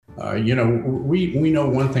We know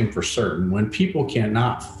one thing for certain. When people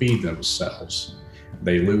cannot feed themselves,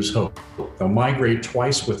 they lose hope. They'll migrate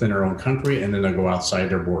twice within their own country, and then they'll go outside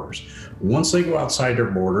their borders. Once they go outside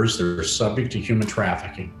their borders, they're subject to human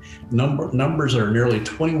trafficking. Numbers are nearly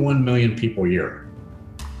 21 million people a year.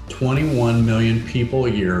 21 million people a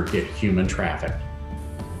year get human trafficked.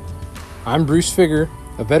 I'm Bruce Figger,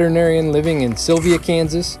 a veterinarian living in Sylvia,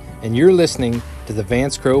 Kansas, and you're listening to the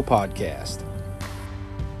Vance Crow Podcast.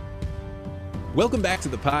 Welcome back to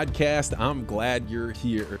the podcast. I'm glad you're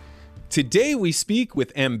here. Today we speak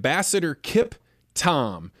with Ambassador Kip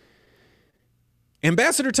Tom.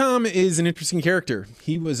 Ambassador Tom is an interesting character.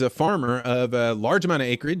 He was a farmer of a large amount of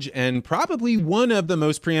acreage and probably one of the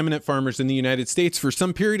most preeminent farmers in the United States for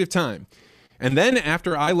some period of time. And then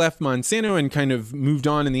after I left Monsanto and kind of moved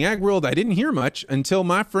on in the ag world, I didn't hear much until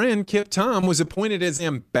my friend Kip Tom was appointed as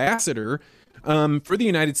ambassador for the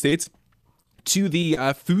United States to the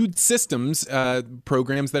food systems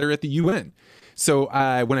programs that are at the UN. So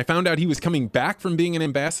when I found out he was coming back from being an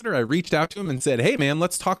ambassador, I reached out to him and said, hey, man,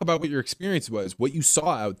 let's talk about what your experience was, what you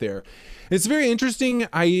saw out there. And it's a very interesting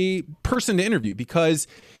person to interview because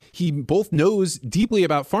he both knows deeply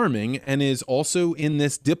about farming and is also in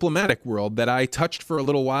this diplomatic world that I touched for a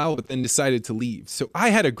little while, but then decided to leave. So I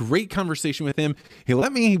had a great conversation with him. He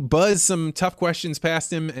let me buzz some tough questions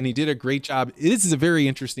past him, and he did a great job. This is a very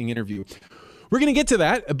interesting interview. We're going to get to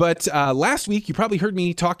that, but last week you probably heard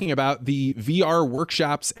me talking about the VR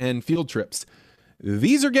workshops and field trips.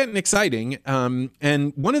 These are getting exciting,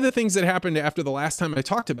 and one of the things that happened after the last time I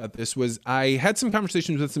talked about this was I had some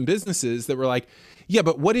conversations with some businesses that were like, yeah,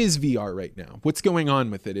 but what is VR right now? What's going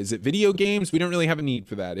on with it? Is it video games? We don't really have a need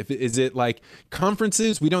for that. Is it like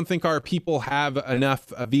conferences? We don't think our people have enough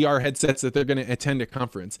VR headsets that they're going to attend a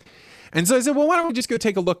conference. And so I said, well, why don't we just go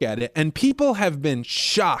take a look at it? And people have been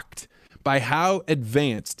shocked by how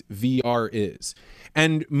advanced VR is.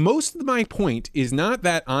 And most of my point is not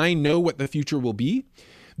that I know what the future will be.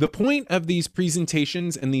 The point of these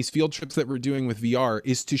presentations and these field trips that we're doing with VR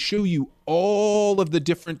is to show you all of the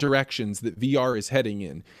different directions that VR is heading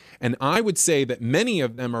in. And I would say that many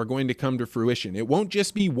of them are going to come to fruition. It won't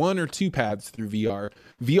just be one or two paths through VR.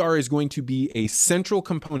 VR is going to be a central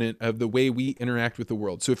component of the way we interact with the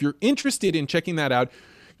world. So if you're interested in checking that out,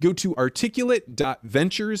 go to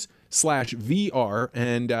articulate.ventures/VR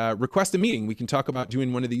and request a meeting. We can talk about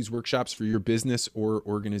doing one of these workshops for your business or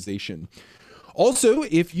organization. Also,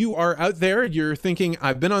 if you are out there, you're thinking,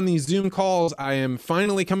 I've been on these Zoom calls. I am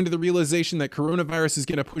finally coming to the realization that coronavirus is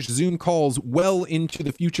going to push Zoom calls well into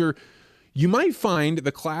the future. You might find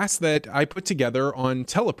the class that I put together on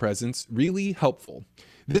telepresence really helpful.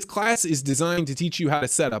 This class is designed to teach you how to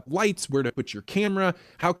set up lights, where to put your camera,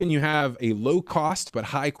 how can you have a low cost but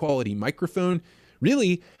high quality microphone.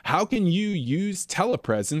 Really, how can you use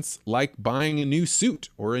telepresence like buying a new suit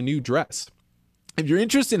or a new dress? If you're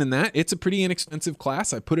interested in that, it's a pretty inexpensive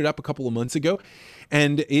class. I put it up a couple of months ago,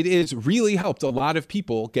 and it has really helped a lot of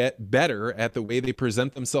people get better at the way they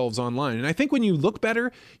present themselves online. And I think when you look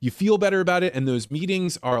better, you feel better about it, and those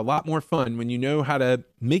meetings are a lot more fun when you know how to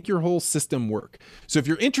make your whole system work. So if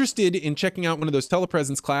you're interested in checking out one of those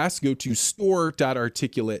telepresence class, go to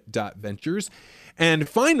store.articulate.ventures. And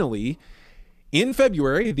finally, in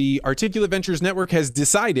February, the Articulate Ventures Network has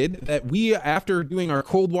decided that we, after doing our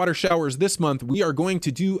cold water showers this month, we are going to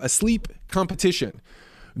do a sleep competition.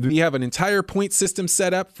 We have an entire point system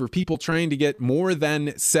set up for people trying to get more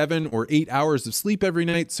than 7 or 8 hours of sleep every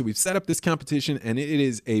night. So we've set up this competition, and it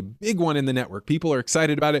is a big one in the network. People are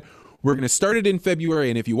excited about it. We're going to start it in February,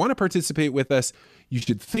 and if you want to participate with us, you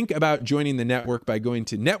should think about joining the network by going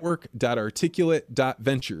to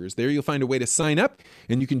network.articulate.ventures. There you'll find a way to sign up,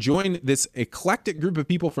 and you can join this eclectic group of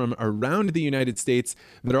people from around the United States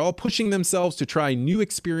that are all pushing themselves to try new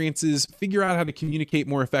experiences, figure out how to communicate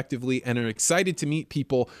more effectively, and are excited to meet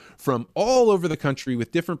people from all over the country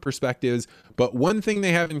with different perspectives. But one thing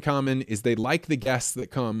they have in common is they like the guests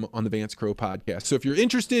that come on the Vance Crow podcast. So if you're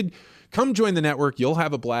interested, come join the network. You'll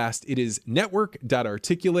have a blast. It is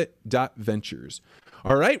network.articulate.ventures.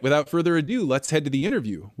 All right, without further ado, let's head to the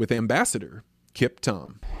interview with Ambassador Kip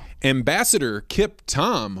Tom. Ambassador Kip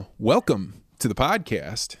Tom, welcome to the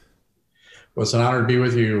podcast. Well, it's an honor to be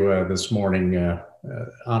with you this morning.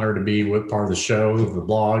 Honor to be with part of the show, the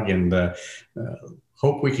blog, and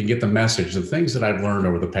hope we can get the message, the things that I've learned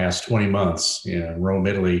over the past 20 months in Rome,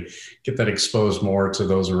 Italy, get that exposed more to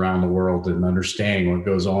those around the world and understanding what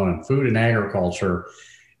goes on in food and agriculture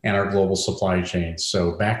and our global supply chain.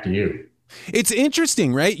 So back to you. It's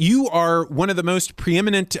interesting, right? You are one of the most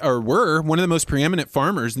preeminent, or were one of the most preeminent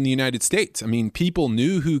farmers in the United States. I mean, people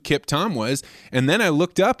knew who Kip Tom was. And then I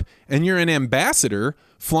looked up and you're an ambassador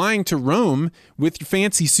flying to Rome with your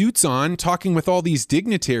fancy suits on, talking with all these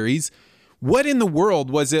dignitaries. What in the world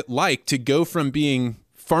was it like to go from being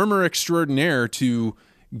farmer extraordinaire to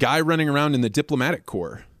guy running around in the diplomatic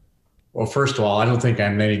corps? Well, first of all, I don't think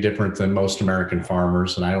I'm any different than most American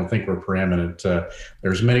farmers, and I don't think we're preeminent.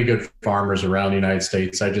 There's many good farmers around the United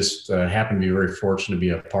States. I just happen to be very fortunate to be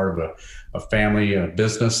a part of a family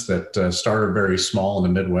business that started very small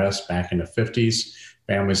in the Midwest back in the 50s.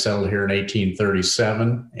 Family settled here in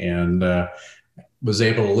 1837 and was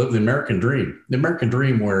able to live the American dream. The American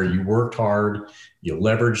dream where you worked hard, you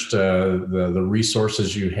leveraged the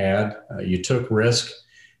resources you had, you took risk,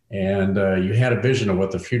 and you had a vision of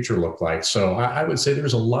what the future looked like. So I would say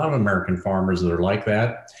there's a lot of American farmers that are like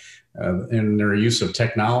that in their use of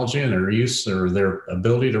technology and their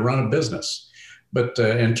ability to run a business. But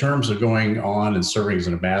in terms of going on and serving as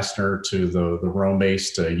an ambassador to the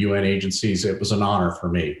Rome-based UN agencies, it was an honor for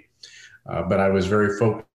me. But I was very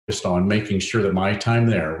focused on making sure that my time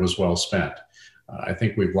there was well spent. I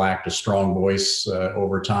think we've lacked a strong voice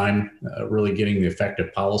over time, really getting the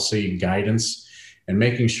effective policy guidance and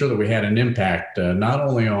making sure that we had an impact not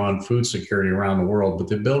only on food security around the world, but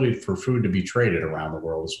the ability for food to be traded around the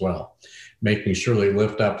world as well, making sure they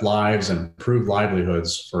lift up lives and improve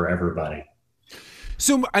livelihoods for everybody.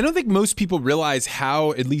 So I don't think most people realize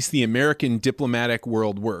how at least the American diplomatic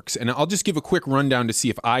world works. And I'll just give a quick rundown to see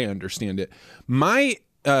if I understand it. My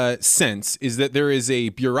sense is that there is a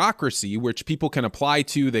bureaucracy which people can apply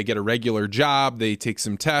to. They get a regular job, they take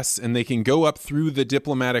some tests, and they can go up through the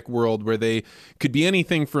diplomatic world where they could be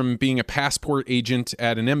anything from being a passport agent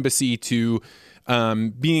at an embassy to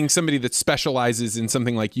being somebody that specializes in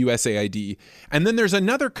something like USAID. And then there's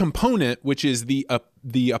another component, which is the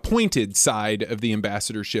appointed side of the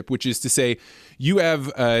ambassadorship, which is to say you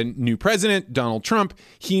have a new president, Donald Trump.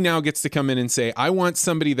 He now gets to come in and say, I want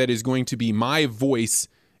somebody that is going to be my voice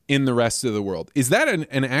in the rest of the world. Is that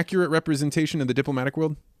an accurate representation of the diplomatic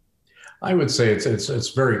world? I would say it's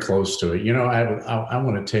very close to it. You know, I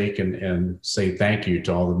want to take and say thank you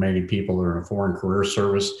to all the many people that are in a foreign career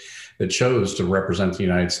service that chose to represent the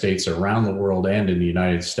United States around the world and in the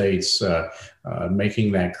United States,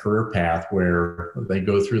 making that career path where they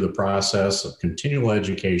go through the process of continual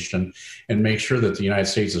education and make sure that the United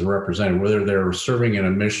States is represented, whether they're serving in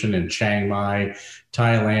a mission in Chiang Mai,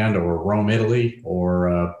 Thailand, or Rome, Italy,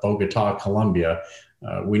 or Bogota, Colombia.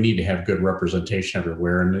 We need to have good representation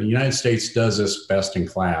everywhere. And the United States does this best in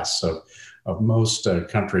class of most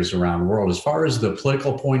countries around the world. As far as the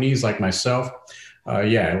political appointees like myself,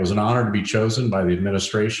 it was an honor to be chosen by the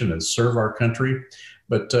administration and serve our country.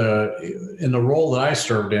 But in the role that I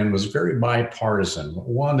served in was very bipartisan,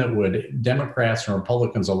 one that would Democrats and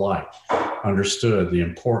Republicans alike understood the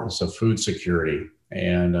importance of food security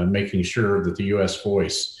and making sure that the U.S.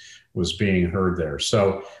 voice was being heard there.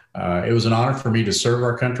 So it was an honor for me to serve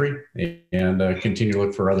our country and continue to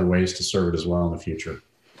look for other ways to serve it as well in the future.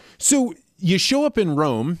 So you show up in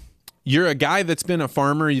Rome. You're a guy that's been a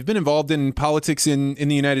farmer. You've been involved in politics in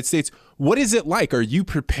the United States. What is it like? Are you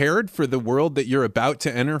prepared for the world that you're about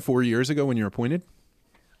to enter 4 years ago when you're appointed?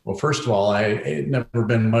 Well, first of all, I had never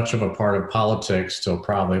been much of a part of politics till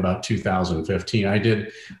probably about 2015. I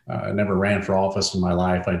never ran for office in my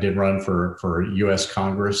life. I did run for U.S.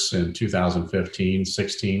 Congress in 2015,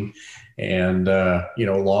 16, and,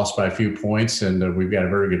 lost by a few points. And we've got a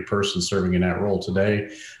very good person serving in that role today.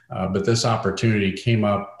 But this opportunity came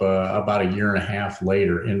up about a year and a half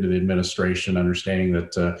later into the administration, understanding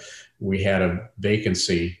that we had a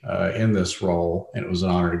vacancy in this role, and it was an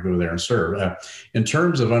honor to go there and serve. In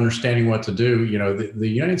terms of understanding what to do, the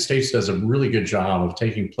United States does a really good job of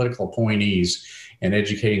taking political appointees and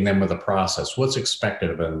educating them with the process. What's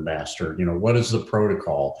expected of an ambassador? What is the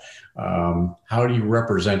protocol? How do you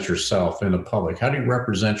represent yourself in the public? How do you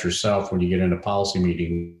represent yourself when you get into policy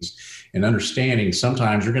meetings? And understanding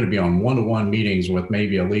sometimes you're going to be on one-to-one meetings with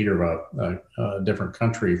maybe a leader of a different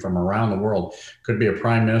country from around the world. Could be a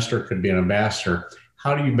prime minister, could be an ambassador.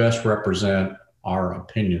 How do you best represent our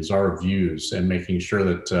opinions, our views, and making sure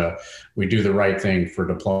that we do the right thing for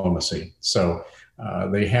diplomacy? So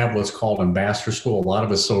they have what's called ambassador school. A lot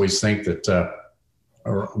of us always think that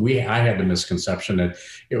I had the misconception that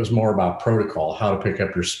it was more about protocol, how to pick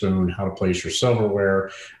up your spoon, how to place your silverware,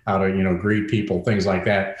 how to, greet people, things like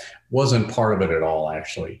that. Wasn't part of it at all,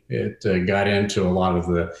 actually. It got into a lot of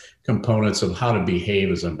the components of how to behave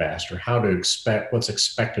as ambassador, how to expect what's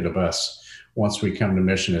expected of us once we come to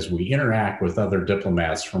mission is we interact with other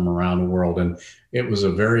diplomats from around the world. And it was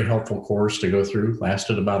a very helpful course to go through.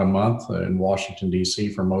 Lasted about a month in Washington, D.C.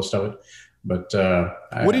 for most of it. But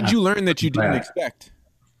what did you learn that you didn't expect?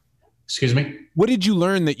 Excuse me? What did you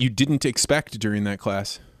learn that you didn't expect during that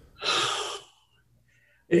class?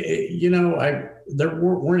 There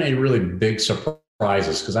weren't any really big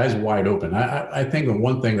surprises because I was wide open. I think the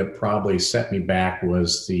one thing that probably set me back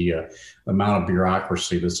was the amount of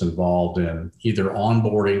bureaucracy that's involved in either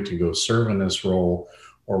onboarding to go serve in this role,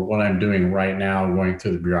 or what I'm doing right now, going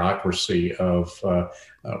through the bureaucracy of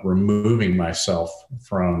removing myself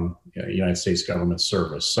from United States government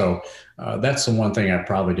service. So that's the one thing I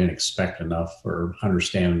probably didn't expect enough or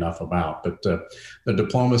understand enough about. But the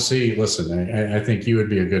diplomacy, listen, I think you would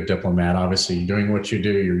be a good diplomat. Obviously, doing what you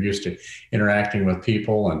do, you're used to interacting with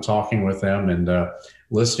people and talking with them and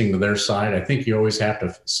listening to their side. I think you always have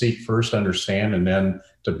to seek first understand and then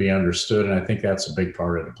to be understood. And I think that's a big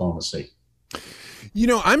part of diplomacy.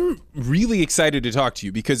 I'm really excited to talk to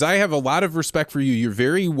you because I have a lot of respect for you. You're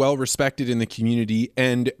very well respected in the community.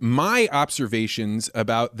 And my observations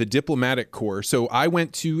about the diplomatic corps. So I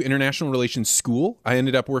went to international relations school. I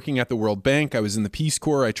ended up working at the World Bank. I was in the Peace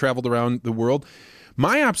Corps. I traveled around the world.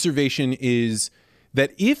 My observation is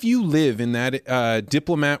that if you live in that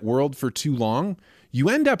diplomat world for too long, you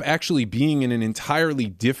end up actually being in an entirely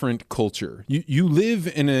different culture. You live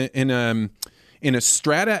in a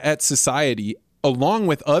strata at society along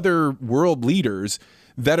with other world leaders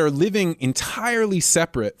that are living entirely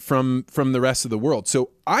separate from the rest of the world. So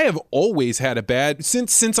I have always had a bad,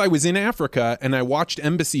 since I was in Africa and I watched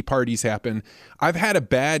embassy parties happen, I've had a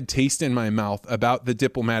bad taste in my mouth about the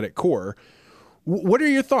diplomatic corps. What are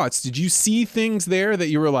your thoughts? Did you see things there that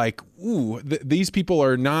you were like, ooh, these people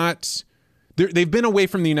are not, they've been away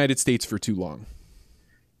from the United States for too long?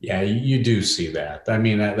 Yeah, you do see that. I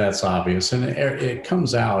mean, that's obvious. And it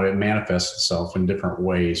comes out, it manifests itself in different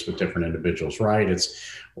ways with different individuals, right?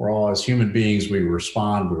 We're all, as human beings, we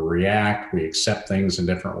respond, we react, we accept things in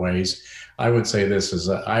different ways. I would say this is,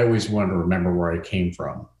 I always want to remember where I came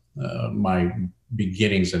from, my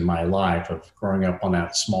beginnings in my life of growing up on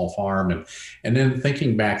that small farm. And then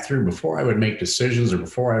thinking back through, before I would make decisions or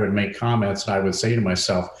before I would make comments, I would say to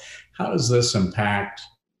myself, how does this impact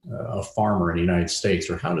a farmer in the United States,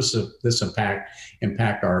 or how does this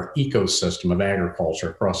impact our ecosystem of agriculture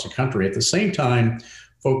across the country? At the same time,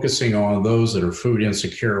 focusing on those that are food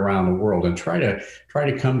insecure around the world, and try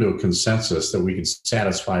to come to a consensus that we can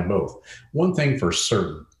satisfy both. One thing for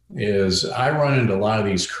certain is I run into a lot of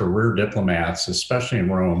these career diplomats, especially in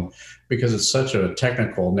Rome, because it's such a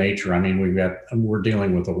technical nature. I mean, we're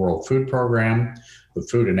dealing with the World Food Program, the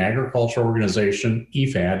Food and Agriculture Organization,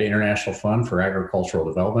 IFAD, International Fund for Agricultural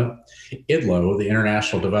Development, IDLO, the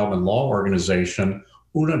International Development Law Organization,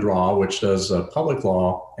 UNADRA, which does public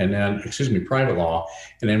law, private law.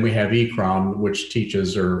 And then we have ECROM, which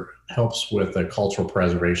teaches or helps with cultural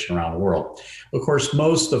preservation around the world. Of course,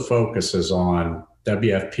 most of the focus is on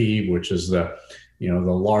WFP, which is the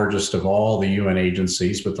largest of all the UN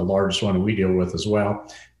agencies, but the largest one we deal with as well.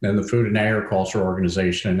 Then the Food and Agriculture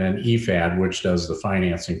Organization, and then IFAD, which does the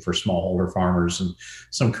financing for smallholder farmers and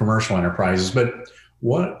some commercial enterprises. But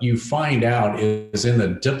what you find out is in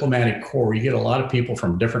the diplomatic corps, you get a lot of people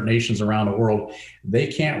from different nations around the world. They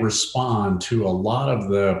can't respond to a lot of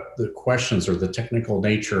the questions or the technical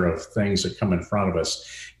nature of things that come in front of us.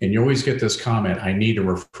 And you always get this comment, I need to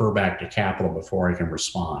refer back to capital before I can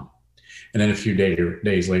respond. And then a few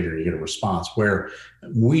days later, you get a response where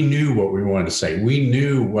we knew what we wanted to say. We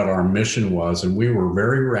knew what our mission was, and we were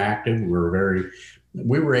very reactive.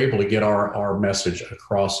 We were able to get our message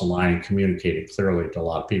across the line and communicate it clearly to a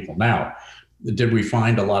lot of people. Now, did we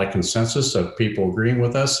find a lot of consensus of people agreeing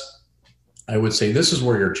with us? I would say this is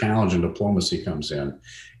where your challenge in diplomacy comes in.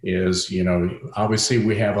 Obviously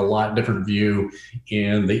we have a lot different view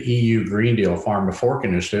in the EU Green Deal Farm to Fork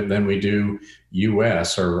Initiative than we do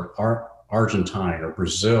US or Argentine or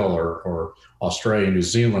Brazil or Australia, New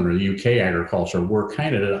Zealand, or the UK agriculture. We're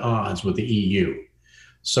kind of at odds with the EU.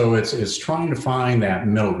 So it's trying to find that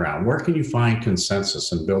middle ground. Where can you find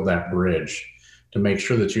consensus and build that bridge to make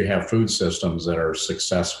sure that you have food systems that are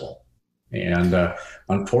successful? And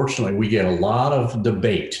unfortunately, we get a lot of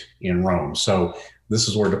debate in Rome. So this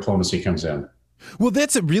is where diplomacy comes in. Well,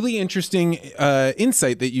 that's a really interesting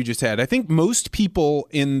insight that you just had. I think most people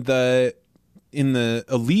in the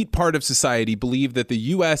elite part of society believe that the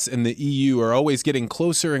US and the EU are always getting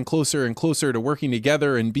closer and closer and closer to working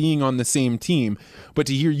together and being on the same team. But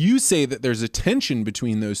to hear you say that there's a tension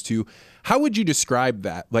between those two, how would you describe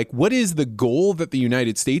that? Like, what is the goal that the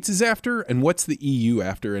United States is after, and what's the EU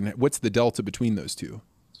after, and what's the delta between those two?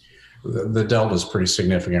 The delta is pretty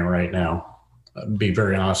significant right now. Be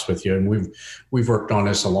very honest with you, and we've worked on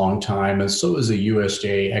this a long time, and so is the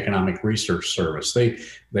USDA Economic Research Service.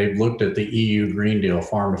 They've looked at the EU Green Deal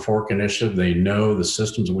Farm to Fork Initiative. They know the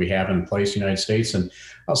systems we have in place in the United States, and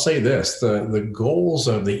I'll say this: the goals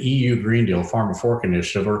of the EU Green Deal Farm to Fork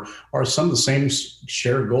Initiative are some of the same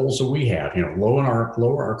shared goals that we have. Lower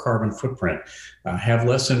our carbon footprint, have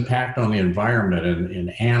less impact on the environment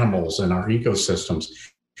and animals and our ecosystems,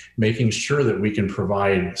 making sure that we can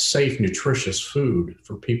provide safe, nutritious food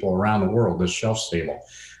for people around the world that's shelf stable.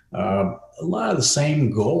 A lot of the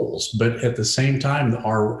same goals, but at the same time,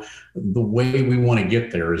 the way we want to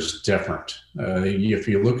get there is different. If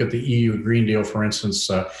you look at the EU Green Deal, for instance,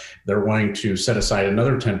 they're wanting to set aside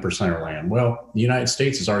another 10% of land. Well, the United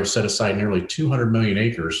States has already set aside nearly 200 million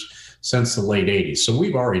acres since the late 80s. So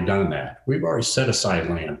we've already done that. We've already set aside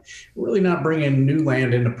land. We're really not bringing new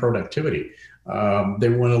land into productivity. They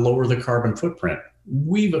want to lower the carbon footprint.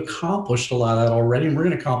 We've accomplished a lot of that already, and we're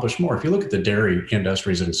going to accomplish more. If you look at the dairy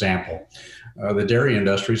industry as an example, the dairy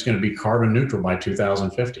industry is going to be carbon neutral by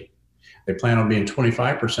 2050. They plan on being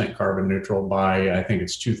 25% carbon neutral by, I think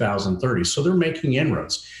it's 2030. So they're making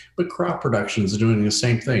inroads. But crop production is doing the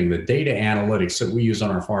same thing. The data analytics that we use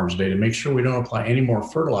on our farms today to make sure we don't apply any more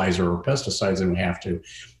fertilizer or pesticides than we have to.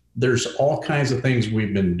 There's all kinds of things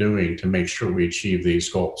we've been doing to make sure we achieve these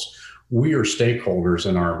goals. We are stakeholders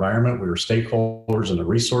in our environment. We are stakeholders in the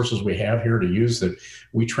resources we have here to use that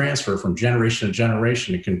we transfer from generation to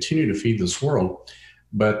generation to continue to feed this world.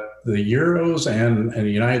 But the Euros and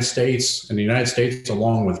the United States,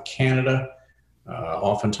 along with Canada,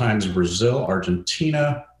 oftentimes Brazil,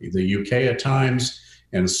 Argentina, the UK at times,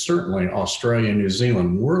 and certainly Australia and New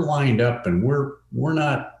Zealand, we're lined up, and we're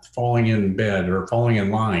not falling in bed or falling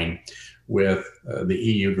in line with the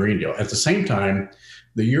EU Green Deal. At the same time,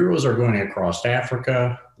 the Euros are going across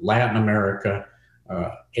Africa, Latin America,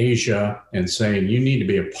 Asia, and saying you need to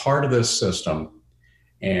be a part of this system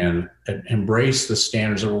and embrace the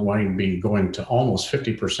standards that we're wanting to be going to almost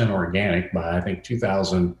 50% organic by, I think,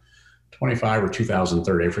 2025 or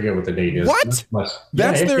 2030. I forget what the date is. What?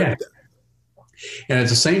 Yeah. And at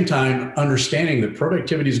the same time, understanding that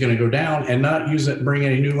productivity is going to go down and not bring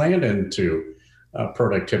any new land into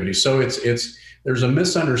productivity. So there's a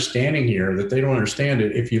misunderstanding here that they don't understand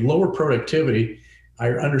it. If you lower productivity, I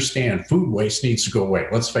understand food waste needs to go away.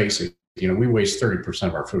 Let's face it. We waste 30%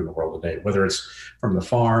 of our food in the world today, whether it's from the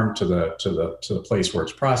farm to the place where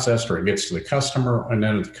it's processed or it gets to the customer, and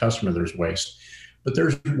then at the customer there's waste. But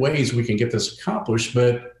there's ways we can get this accomplished.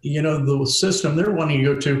 But the system they're wanting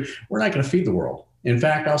to go to, we're not going to feed the world. In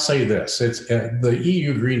fact, I'll say this: it's the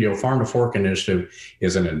EU Green Deal Farm to Fork Initiative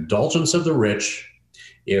is an indulgence of the rich.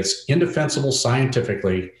 It's indefensible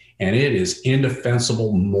scientifically, and it is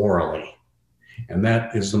indefensible morally. And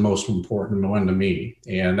that is the most important one to me.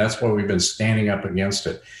 And that's why we've been standing up against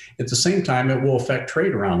it. At the same time, it will affect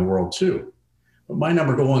trade around the world too. But my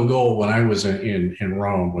number one goal when I was in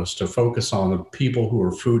Rome was to focus on the people who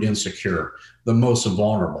are food insecure, the most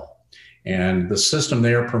vulnerable. And the system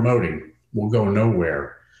they are promoting will go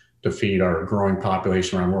nowhere to feed our growing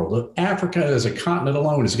population around the world. Africa as a continent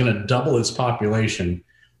alone is going to double its population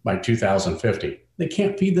by 2050. They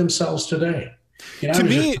can't feed themselves today. To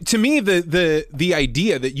me, the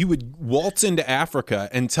idea that you would waltz into Africa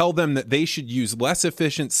and tell them that they should use less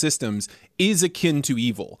efficient systems is akin to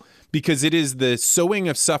evil, because it is the sowing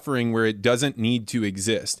of suffering where it doesn't need to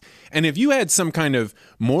exist. And if you had some kind of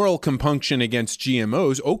moral compunction against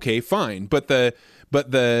GMOs, okay, fine. But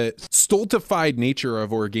the stultified nature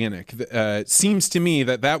of organic seems to me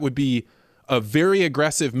that would be a very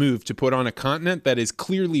aggressive move to put on a continent that is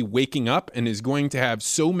clearly waking up and is going to have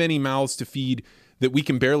so many mouths to feed that we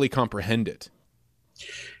can barely comprehend it.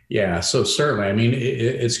 Yeah, so certainly. I mean,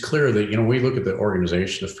 it's clear that, we look at the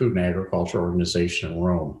organization, the Food and Agriculture Organization in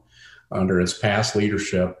Rome, under its past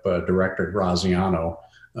leadership, Director Graziano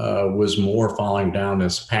was more following down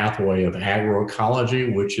this pathway of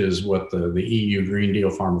agroecology, which is what the EU Green Deal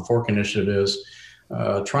Farm to Fork Initiative is.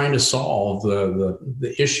 Trying to solve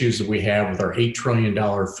the issues that we have with our $8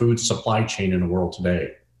 trillion food supply chain in the world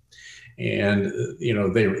today. And,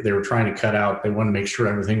 they were trying to cut out, they want to make sure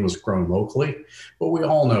everything was grown locally. But we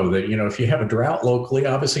all know that, if you have a drought locally,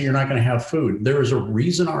 obviously you're not going to have food. There is a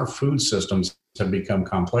reason our food systems have become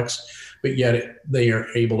complex, but yet they are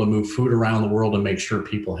able to move food around the world and make sure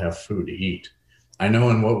people have food to eat. I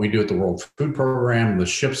know in what we do at the World Food Program, the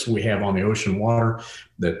ships we have on the ocean water,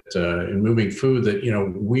 that in moving food, that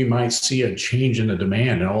we might see a change in the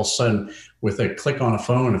demand, and all of a sudden, with a click on a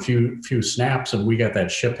phone, a few snaps, and we got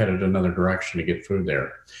that ship headed another direction to get food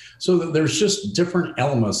there. So there's just different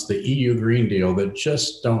elements, the EU Green Deal, that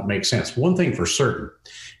just don't make sense. One thing for certain,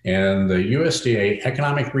 and the USDA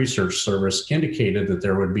Economic Research Service indicated that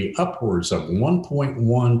there would be upwards of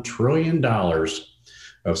 $1.1 trillion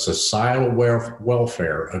of societal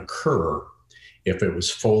welfare occur if it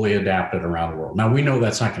was fully adapted around the world. Now, we know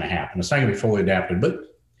that's not going to happen. It's not going to be fully adapted, but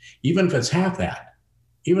even if it's half that,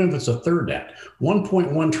 even if it's a third that,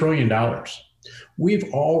 $1.1 trillion, we've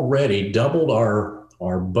already doubled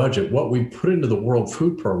our budget, what we put into the World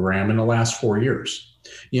Food Program in the last 4 years.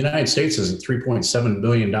 The United States is at $3.7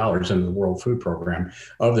 billion into the World Food Program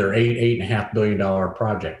of their $8.5 billion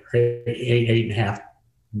project, $8.5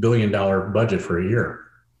 billion budget for a year.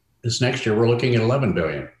 This next year, we're looking at $11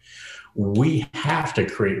 billion. We have to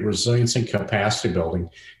create resilience and capacity building,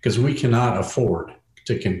 because we cannot afford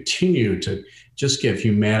to continue to just give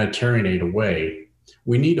humanitarian aid away.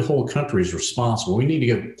 We need to hold countries responsible. We need to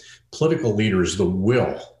give political leaders the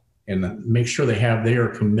will and make sure they are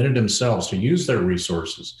committed themselves to use their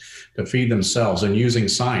resources to feed themselves, and using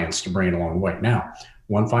science to bring it a long way. Now,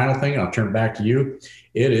 one final thing, I'll turn it back to you.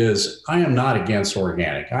 I am not against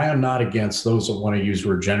organic. I am not against those that want to use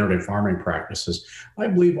regenerative farming practices. I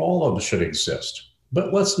believe all of them should exist,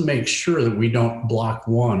 but let's make sure that we don't block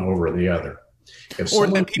one over the other. Or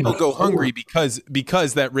that people go hungry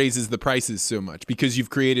because that raises the prices so much, because you've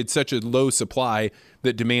created such a low supply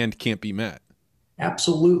that demand can't be met.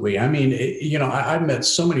 Absolutely. I mean, I've met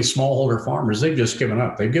so many smallholder farmers, they've just given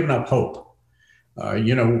up. They've given up hope.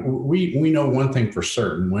 We know one thing for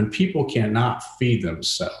certain: when people cannot feed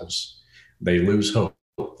themselves, they lose hope.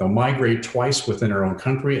 They'll migrate twice within their own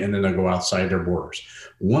country, and then they'll go outside their borders.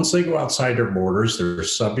 Once they go outside their borders, they're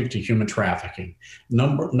subject to human trafficking.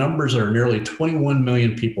 Numbers are nearly 21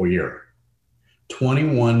 million people a year.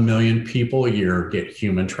 21 million people a year get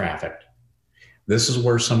human trafficked. This is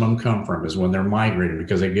where some of them come from, is when they're migrating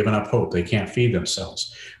because they've given up hope. They can't feed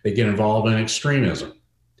themselves. They get involved in extremism.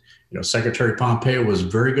 Secretary Pompeo was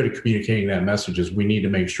very good at communicating that message, is we need to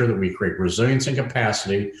make sure that we create resilience and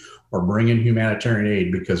capacity or bring in humanitarian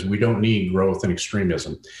aid, because we don't need growth and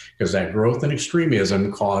extremism, because that growth and extremism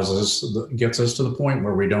gets us to the point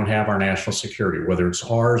where we don't have our national security, whether it's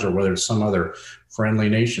ours or whether it's some other friendly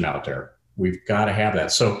nation out there. We've got to have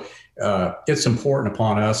that. So it's important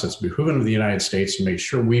upon us, it's behooving of the United States to make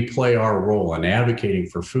sure we play our role in advocating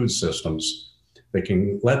for food systems that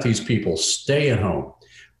can let these people stay at home,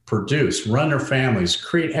 produce, run their families,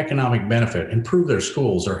 create economic benefit, improve their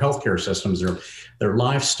schools, their healthcare systems, their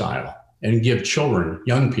lifestyle, and give children,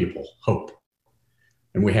 young people, hope.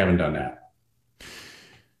 And we haven't done that.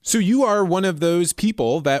 So you are one of those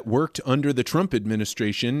people that worked under the Trump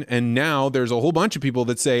administration, and now there's a whole bunch of people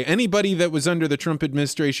that say anybody that was under the Trump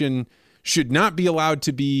administration should not be allowed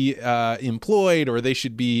to be employed, or they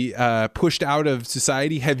should be pushed out of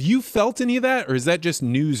society. Have you felt any of that, or is that just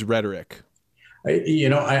news rhetoric?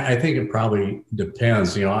 I think it probably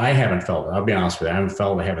depends. I haven't felt it. I'll be honest with you. I haven't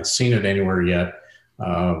felt it. I haven't seen it anywhere yet.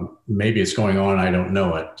 Maybe it's going on. I don't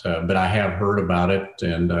know it, but I have heard about it.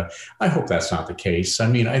 And I hope that's not the case. I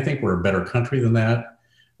mean, I think we're a better country than that.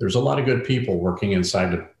 There's a lot of good people working inside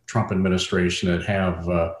the Trump administration that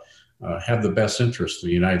have the best interests of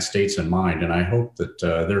the United States in mind. And I hope that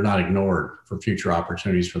they're not ignored for future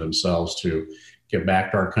opportunities for themselves to get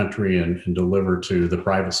back to our country and deliver to the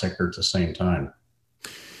private sector at the same time.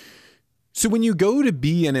 So when you go to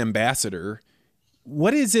be an ambassador,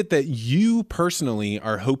 what is it that you personally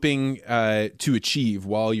are hoping to achieve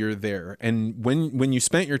while you're there? And when you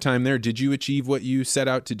spent your time there, did you achieve what you set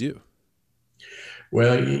out to do?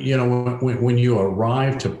 Well, when you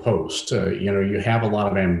arrive to post, you have a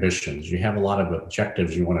lot of ambitions. You have a lot of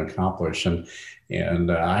objectives you want to accomplish.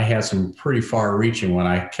 And I had some pretty far reaching when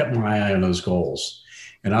I kept my eye on those goals.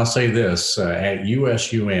 And I'll say this, at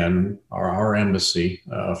USUN, our embassy,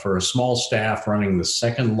 for a small staff running the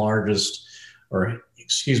second largest,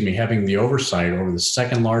 having the oversight over the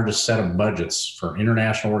second largest set of budgets for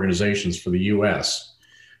international organizations for the US,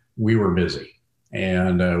 we were busy.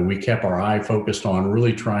 And we kept our eye focused on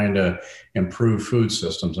really trying to improve food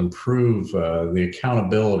systems, improve the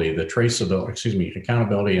accountability,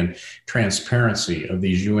 accountability and transparency of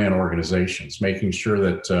these UN organizations, making sure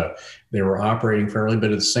that they were operating fairly,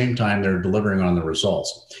 but at the same time, they're delivering on the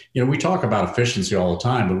results. We talk about efficiency all the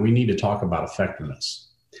time, but we need to talk about effectiveness.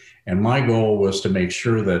 And my goal was to make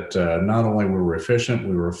sure that not only we were efficient,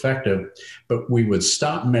 we were effective, but we would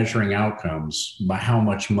stop measuring outcomes by how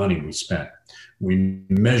much money we spent. we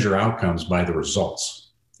measure outcomes by the results.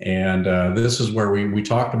 And this is where we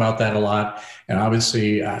talked about that a lot. And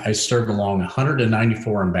obviously, I served along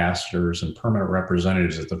 194 ambassadors and permanent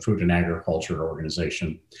representatives at the Food and Agriculture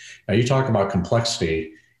Organization. Now, you talk about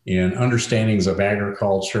complexity in understandings of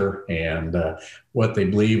agriculture and what they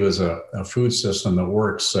believe is a food system that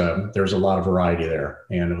works. There's a lot of variety there,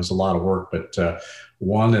 and it was a lot of work, but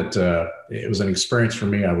one that it was an experience for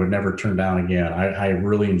me I would never turn down again. I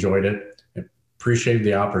really enjoyed it. I appreciated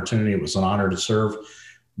the opportunity. It was an honor to serve,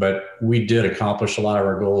 but we did accomplish a lot of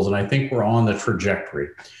our goals, and I think we're on the trajectory.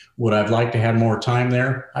 Would I've liked to have more time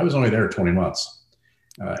there? I was only there 20 months.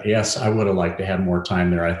 Yes, I would have liked to have more time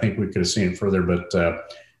there. I think we could have seen it further, but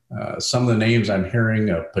some of the names I'm hearing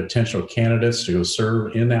of potential candidates to go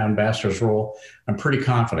serve in that ambassador's role, I'm pretty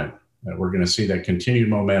confident that we're going to see that continued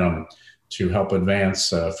momentum to help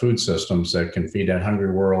advance food systems that can feed that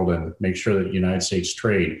hungry world and make sure that United States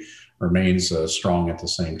trade remains strong at the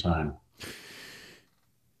same time.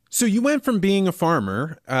 So you went from being a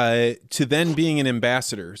farmer to then being an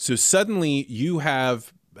ambassador. So suddenly you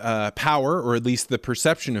have power, or at least the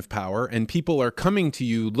perception of power, and people are coming to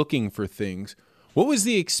you looking for things. What was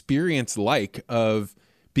the experience like of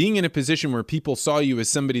being in a position where people saw you as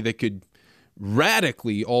somebody that could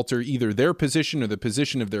radically alter either their position or the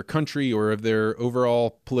position of their country or of their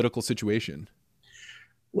overall political situation?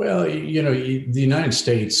 Well, you know, the United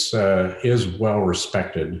States is well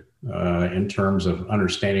respected in terms of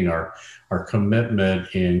understanding our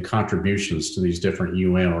commitment and contributions to these different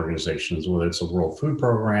UN organizations, whether it's the World Food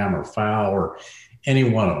Program or FAO or any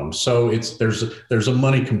one of them. So there's a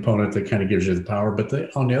money component that kind of gives you the power, but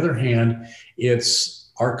on the other hand,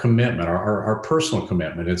 it's our commitment, our personal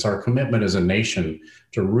commitment. It's our commitment as a nation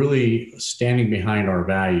to really standing behind our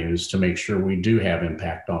values to make sure we do have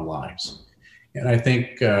impact on lives. And I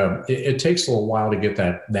think it takes a little while to get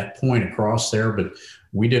that point across there, but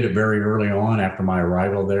we did it very early on after my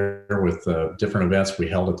arrival there with different events we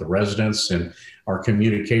held at the residence and our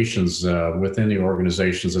communications within the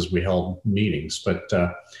organizations as we held meetings. But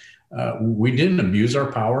we didn't abuse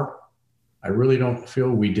our power. I really don't feel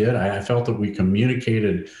we did. I felt that we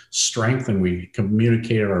communicated strength and we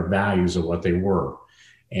communicated our values of what they were.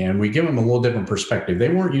 And we give them a little different perspective. They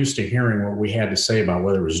weren't used to hearing what we had to say about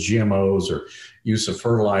whether it was GMOs or use of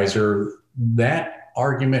fertilizer. That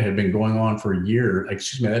argument had been going on for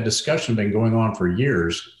years. That discussion had been going on for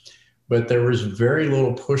years, but there was very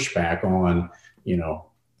little pushback on,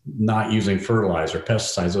 not using fertilizer,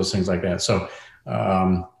 pesticides, those things like that. So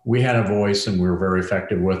we had a voice and we were very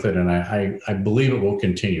effective with it. And I believe it will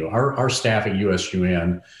continue. Our staff at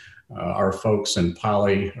USUN, our folks in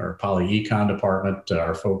our poly econ department,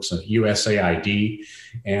 our folks in USAID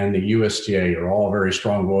and the USDA are all very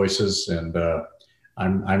strong voices. And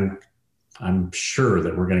I'm sure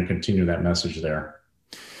that we're going to continue that message there.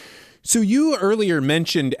 So you earlier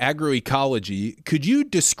mentioned agroecology. Could you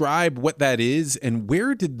describe what that is and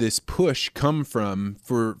where did this push come from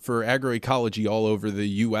for agroecology all over the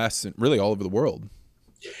U.S. and really all over the world?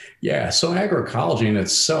 Yeah, so agroecology in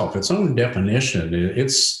itself, its own definition,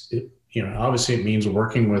 obviously it means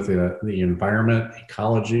working with the environment,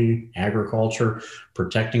 ecology, agriculture,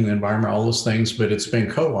 protecting the environment, all those things, but it's been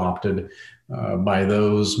co-opted by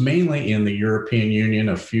those mainly in the European Union,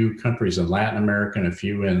 a few countries in Latin America, and a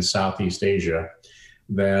few in Southeast Asia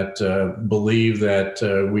that believe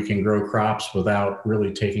that we can grow crops without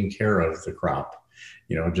really taking care of the crop.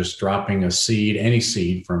 Just dropping a seed, any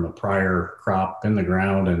seed from a prior crop in the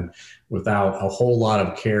ground and without a whole lot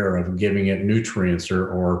of care of giving it nutrients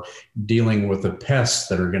or dealing with the pests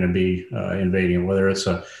that are going to be invading, whether it's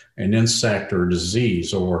an insect or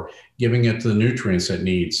disease, or giving it the nutrients it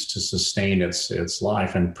needs to sustain its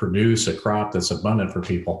life and produce a crop that's abundant for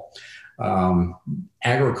people.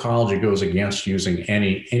 Agroecology goes against using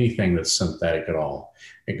anything that's synthetic at all.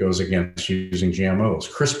 It goes against using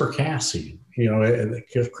GMOs, CRISPR-Cas9.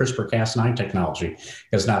 CRISPR-Cas9 technology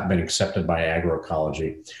has not been accepted by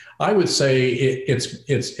agroecology. I would say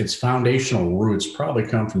its foundational roots probably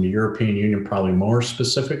come from the European Union, probably more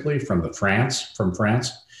specifically from France.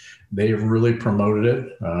 They've really promoted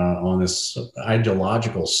it on this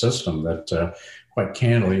ideological system that quite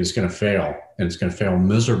candidly is going to fail, and it's going to fail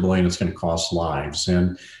miserably, and it's going to cost lives.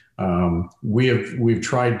 And we've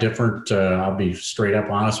tried different, I'll be straight up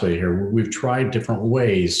honest with you here, we've tried different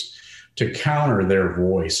ways to counter their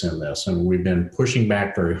voice in this. And we've been pushing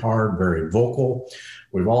back very hard, very vocal.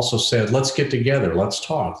 We've also said, let's get together, let's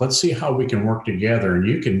talk, let's see how we can work together. And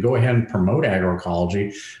you can go ahead and promote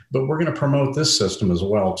agroecology, but we're going to promote this system as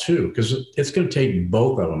well too, because it's going to take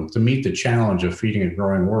both of them to meet the challenge of feeding a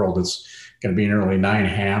growing world. going to be nearly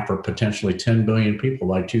 9.5 or potentially 10 billion people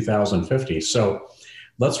by 2050. So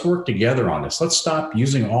let's work together on this. Let's stop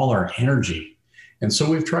using all our energy. And so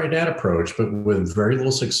we've tried that approach, but with very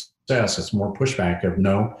little success. It's more pushback of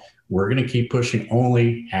no, we're going to keep pushing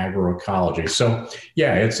only agroecology. So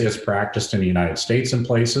yeah, it's practiced in the United States in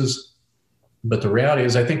places. But the reality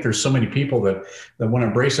is, I think there's so many people that want to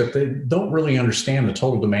embrace it. They don't really understand the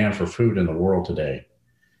total demand for food in the world today.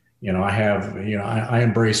 I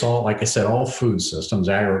embrace all, like I said, all food systems,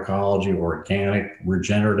 agroecology, organic,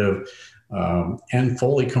 regenerative, and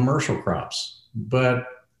fully commercial crops. But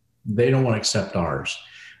they don't want to accept ours.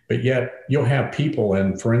 But yet you'll have people,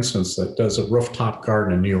 and for instance, that does a rooftop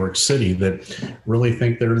garden in New York City that really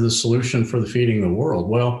think they're the solution for the feeding the world.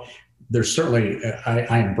 Well, there's certainly,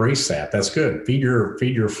 I embrace that. That's good. Feed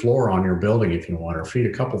your floor on your building if you want, or feed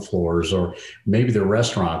a couple floors, or maybe the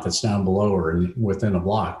restaurant that's down below or within a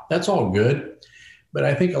block. That's all good. But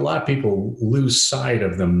I think a lot of people lose sight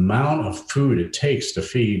of the amount of food it takes to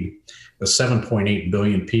feed the 7.8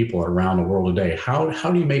 billion people around the world today. How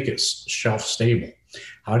do you make it shelf stable?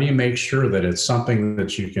 How do you make sure that it's something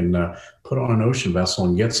that you can put on an ocean vessel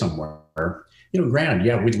and get somewhere? Granted,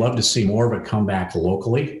 yeah, we'd love to see more of it come back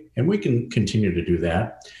locally, and we can continue to do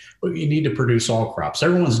that. But you need to produce all crops.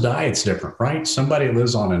 Everyone's diet's different, right? Somebody who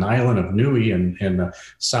lives on an island of Niue in the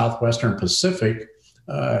southwestern Pacific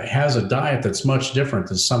has a diet that's much different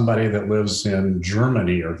than somebody that lives in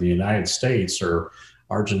Germany or the United States or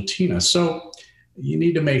Argentina. So you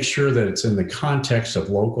need to make sure that it's in the context of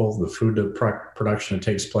local, the food production that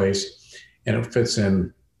takes place, and it fits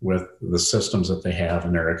in with the systems that they have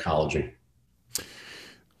in their ecology. A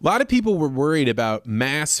lot of people were worried about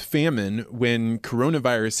mass famine when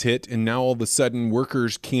coronavirus hit, and now all of a sudden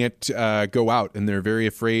workers can't go out and they're very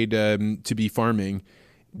afraid to be farming.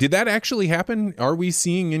 Did that actually happen? Are we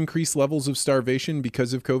seeing increased levels of starvation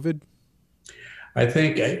because of COVID? I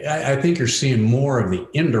think you're seeing more of the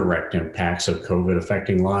indirect impacts of COVID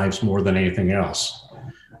affecting lives more than anything else.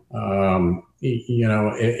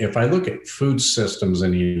 If I look at food systems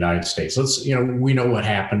in the United States, we know what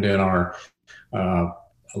happened in our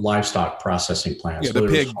livestock processing plants. Yeah, the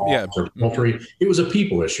pig, yeah. Or poultry. It was a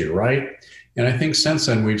people issue, right? And I think since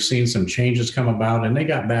then we've seen some changes come about, and they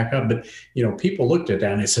got back up. But people looked at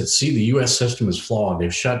that and they said, "See, the U.S. system is flawed.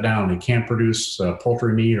 They've shut down. They can't produce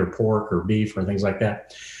poultry meat or pork or beef or things like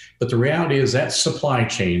that." But the reality is that supply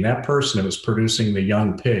chain, that person that was producing the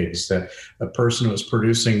young pigs, that the person that was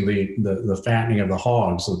producing the fattening of the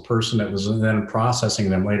hogs, the person that was then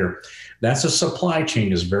processing them later, that's a supply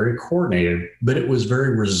chain is very coordinated, but it was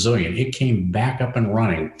very resilient. It came back up and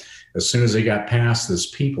running as soon as they got past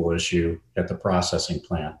this people issue at the processing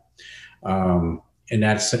plant. And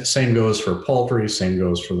that same goes for poultry, same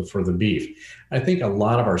goes for the beef. I think a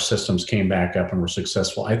lot of our systems came back up and were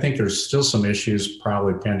successful. I think there's still some issues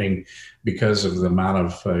probably pending because of the amount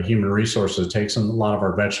of human resources it takes in a lot of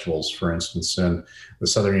our vegetables, for instance, in the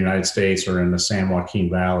southern United States or in the San Joaquin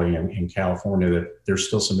Valley in California, that there's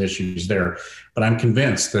still some issues there. But I'm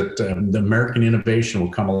convinced that the American innovation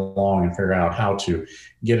will come along and figure out how to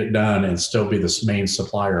get it done and still be the main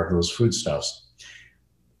supplier of those foodstuffs.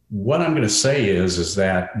 What I'm going to say is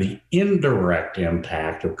that the indirect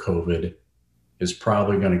impact of COVID is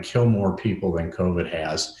probably going to kill more people than COVID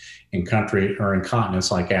has in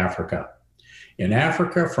continents like Africa. In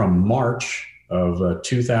Africa, from March of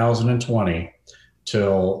 2020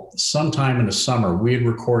 till sometime in the summer, we had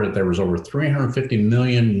recorded there was over 350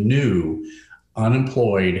 million new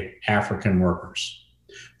unemployed African workers.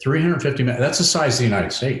 350 million, that's the size of the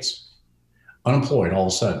United States, unemployed all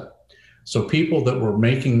of a sudden. So people that were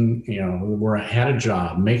making, had a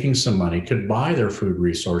job, making some money, could buy their food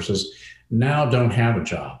resources, now don't have a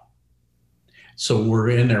job. So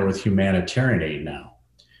we're in there with humanitarian aid now.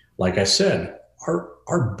 Like I said,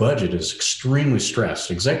 our budget is extremely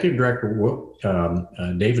stressed. Executive Director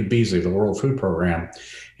David Beasley of the World Food Program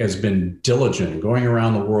has been diligent going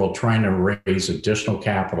around the world trying to raise additional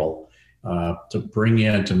capital to bring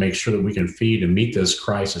in to make sure that we can feed and meet this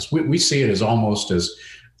crisis. We see it as almost as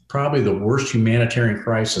probably the worst humanitarian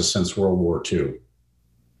crisis since World War II.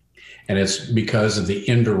 And it's because of the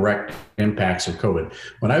indirect impacts of COVID.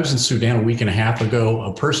 When I was in Sudan a week and a half ago,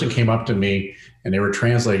 a person came up to me and they were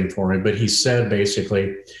translating for me, but he said,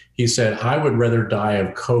 I would rather die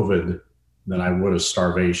of COVID than I would of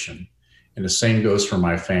starvation. And the same goes for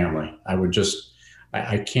my family.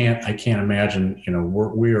 I can't imagine,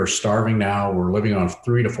 we are starving now. We're living on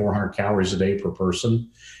 300 to 400 calories a day per person,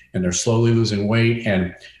 and they're slowly losing weight.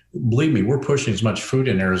 And believe me, we're pushing as much food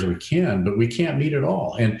in there as we can, but we can't meet it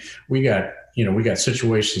all. And we got we got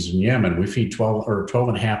situations in Yemen. We feed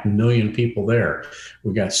 12.5 million people there.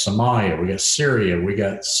 We got Somalia, we got Syria, we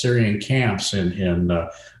got Syrian camps in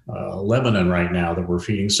Lebanon right now that we're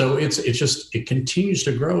feeding. So it continues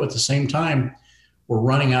to grow. At the same time, we're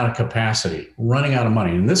running out of capacity, running out of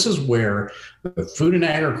money. And this is where the Food and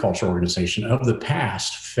Agriculture Organization of the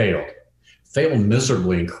past failed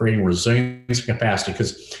miserably in creating resilience and capacity,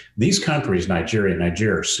 because these countries,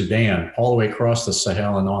 Nigeria, Sudan, all the way across the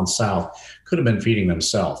Sahel and on south, could have been feeding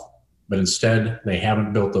themselves. But instead, they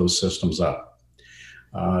haven't built those systems up.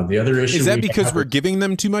 The other issue is that because we're giving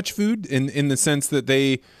them too much food in the sense that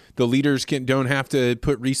the leaders don't have to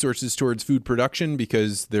put resources towards food production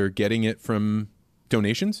because they're getting it from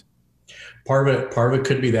donations? Part of it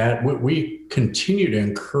could be that. We continue to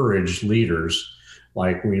encourage leaders,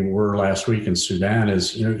 like we were last week in Sudan,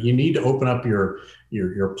 is you need to open up your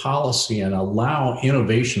policy and allow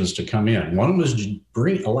innovations to come in. One was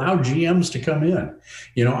allow GMs to come in.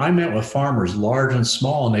 I met with farmers large and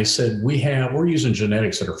small, and they said we're using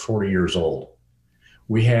genetics that are 40 years old.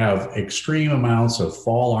 We have extreme amounts of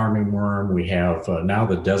fall armyworm. We have now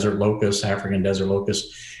the desert locust, African desert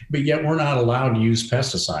locust, but yet we're not allowed to use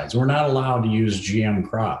pesticides. We're not allowed to use GM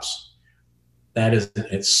crops. That is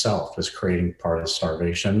itself is creating part of the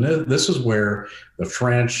starvation. This is where the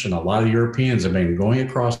French and a lot of the Europeans have been going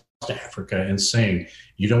across to Africa and saying,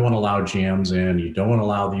 you don't want to allow GMs in, you don't want to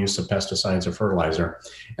allow the use of pesticides or fertilizer.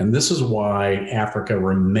 And this is why Africa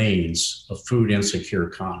remains a food insecure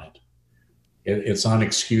continent. It's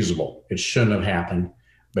unexcusable. It shouldn't have happened,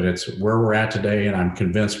 but it's where we're at today. And I'm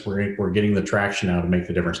convinced we're getting the traction now to make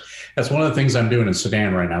the difference. That's one of the things I'm doing in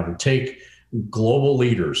Sudan right now, to take global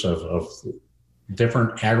leaders of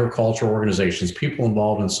different agricultural organizations, people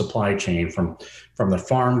involved in supply chain from the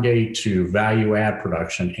farm gate to value add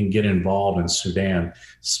production, and get involved in Sudan,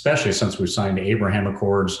 especially since we signed the Abraham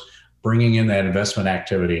Accords, bringing in that investment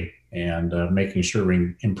activity and making sure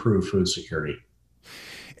we improve food security.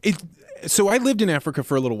 So I lived in Africa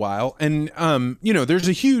for a little while, and there's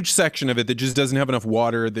a huge section of it that just doesn't have enough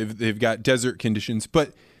water. They've got desert conditions,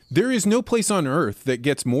 but there is no place on earth that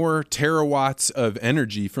gets more terawatts of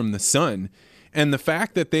energy from the sun. And the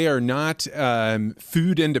fact that they are not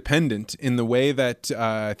food independent in the way that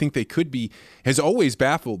I think they could be has always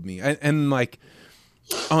baffled me. And like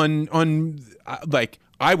I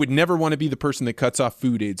would never want to be the person that cuts off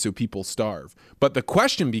food aid so people starve. But the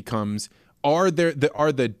question becomes, are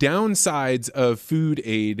the downsides of food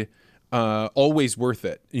aid always worth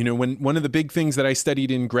it? When one of the big things that I studied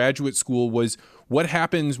in graduate school was what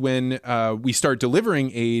happens when we start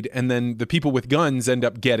delivering aid and then the people with guns end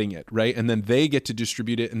up getting it, right? And then they get to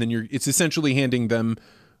distribute it, and then it's essentially handing them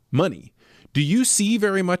money. Do you see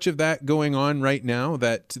very much of that going on right now,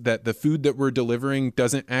 that the food that we're delivering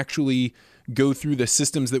doesn't actually go through the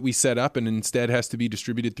systems that we set up and instead has to be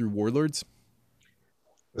distributed through warlords?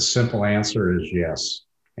 The simple answer is yes.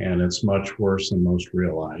 And it's much worse than most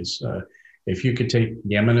realize. If you could take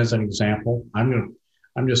Yemen as an example, I'm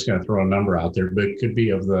just going to throw a number out there, but it could be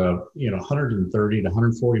of the 130 to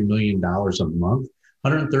 140 million dollars a month,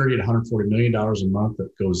 130 to 140 million dollars a month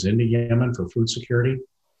that goes into Yemen for food security.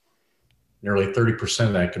 Nearly 30%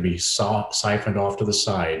 of that could be siphoned off to the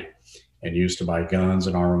side and used to buy guns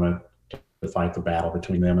and armament to fight the battle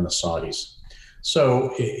between them and the Saudis.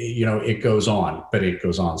 So, it goes on, but it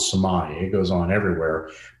goes on Somalia, it goes on everywhere.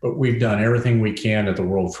 But we've done everything we can at the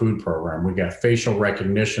World Food Program. We got facial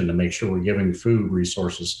recognition to make sure we're giving food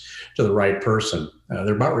resources to the right person.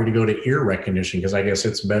 They're about ready to go to ear recognition, because I guess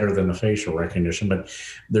it's better than the facial recognition, but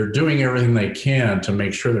they're doing everything they can to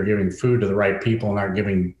make sure they're giving food to the right people and aren't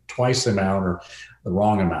giving twice the amount or the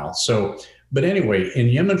wrong amount. So, but anyway, in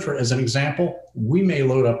Yemen, as an example, we may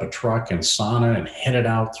load up a truck in Sana'a and head it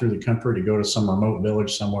out through the country to go to some remote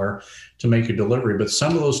village somewhere to make a delivery. But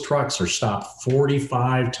some of those trucks are stopped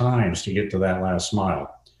 45 times to get to that last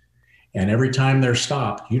mile. And every time they're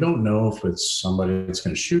stopped, you don't know if it's somebody that's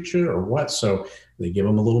going to shoot you or what. So they give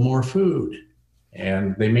them a little more food,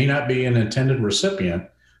 and they may not be an intended recipient.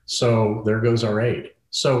 So there goes our aid.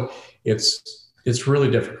 So it's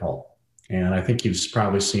really difficult. And I think you've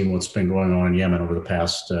probably seen what's been going on in Yemen over the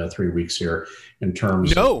past 3 weeks here in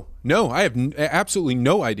terms No, I have absolutely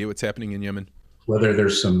no idea what's happening in Yemen. Whether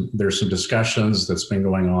there's some discussions that's been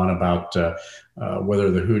going on about whether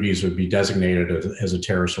the Houthis would be designated as a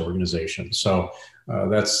terrorist organization. So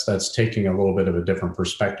that's taking a little bit of a different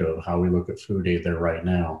perspective of how we look at food aid there right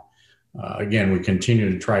now. Again, we continue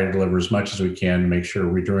to try to deliver as much as we can, make sure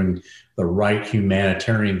we're doing the right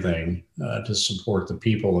humanitarian thing to support the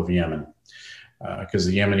people of Yemen, because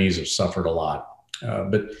the Yemenis have suffered a lot.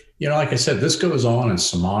 But, like I said, this goes on in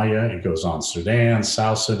Somalia, it goes on Sudan,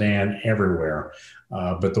 South Sudan, everywhere.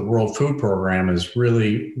 But the World Food Program is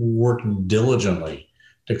really working diligently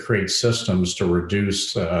to create systems to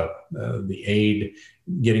reduce the aid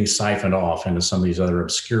getting siphoned off into some of these other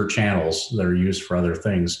obscure channels that are used for other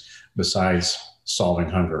things besides solving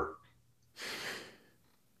hunger.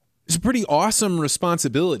 It's a pretty awesome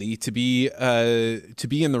responsibility to be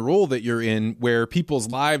in the role that you're in, where people's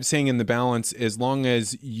lives hang in the balance as long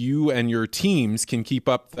as you and your teams can keep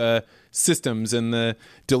up the systems and the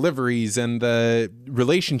deliveries and the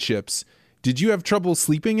relationships. Did you have trouble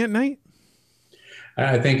sleeping at night?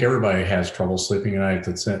 I think everybody has trouble sleeping at night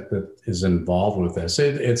that is involved with this.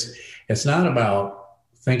 It's not about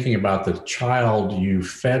thinking about the child you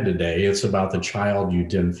fed today. It's about the child you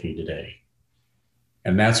didn't feed today.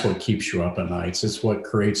 And that's what keeps you up at nights. It's what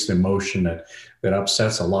creates the emotion that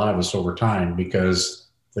upsets a lot of us over time, because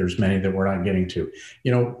there's many that we're not getting to.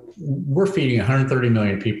 We're feeding 130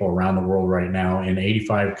 million people around the world right now in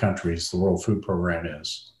 85 countries, the World Food Program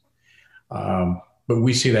is. But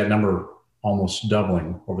we see that number almost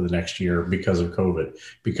doubling over the next year because of COVID,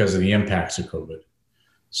 because of the impacts of COVID.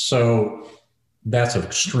 So that's of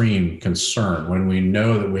extreme concern. When we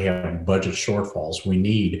know that we have budget shortfalls, we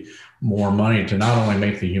need more money to not only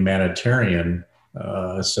make the humanitarian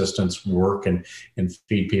assistance work and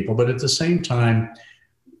feed people, but at the same time,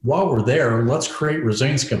 while we're there, let's create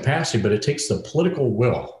resilience capacity. But it takes the political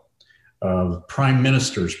will of prime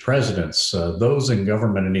ministers, presidents, those in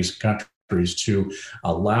government in these countries to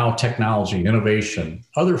allow technology, innovation,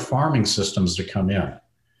 other farming systems to come in.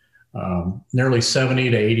 Nearly 70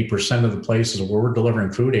 to 80% of the places where we're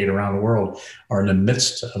delivering food aid around the world are in the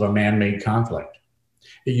midst of a man-made conflict.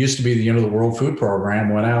 It used to be the World Food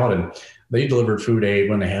Program went out and they delivered food aid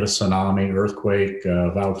when they had a tsunami, earthquake,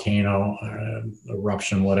 volcano,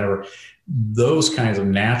 eruption, whatever. Those kinds of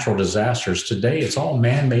natural disasters. Today, it's all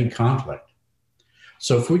man-made conflict.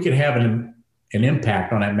 So if we could have an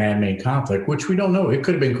impact on that man-made conflict, which we don't know, it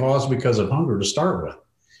could have been caused because of hunger to start with.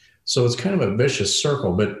 So it's kind of a vicious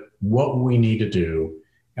circle. But what we need to do,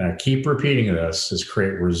 and I keep repeating this, is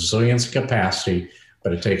create resilience capacity,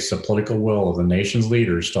 but it takes the political will of the nation's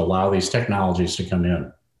leaders to allow these technologies to come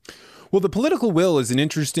in. Well, the political will is an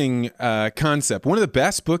interesting concept. One of the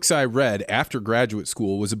best books I read after graduate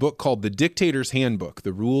school was a book called The Dictator's Handbook,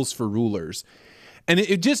 The Rules for Rulers. And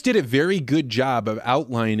it just did a very good job of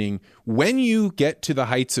outlining when you get to the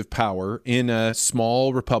heights of power in a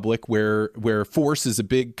small republic where force is a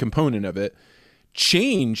big component of it,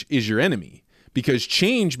 change is your enemy, because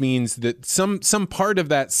change means that some part of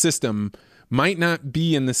that system might not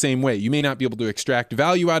be in the same way. You may not be able to extract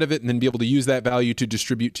value out of it and then be able to use that value to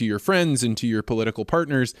distribute to your friends and to your political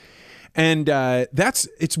partners. And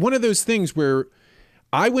it's one of those things where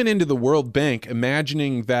I went into the World Bank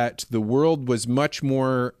imagining that the world was much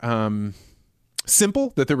more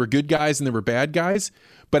simple, that there were good guys and there were bad guys.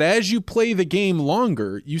 But as you play the game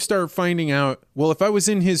longer, you start finding out, well, if I was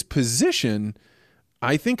in his position,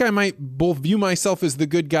 I think I might both view myself as the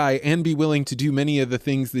good guy and be willing to do many of the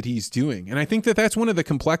things that he's doing. And I think that that's one of the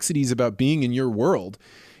complexities about being in your world,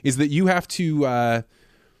 is that you have to,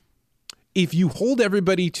 if you hold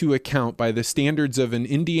everybody to account by the standards of an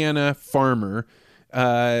Indiana farmer,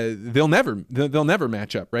 they'll never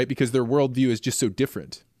match up, right? Because their worldview is just so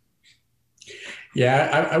different.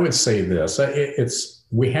 Yeah, I would say this.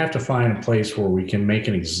 We have to find a place where we can make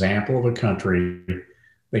an example of a country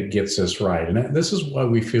that gets this right. And this is why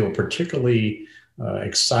we feel particularly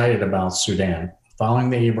excited about Sudan. Following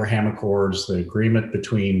the Abraham Accords, the agreement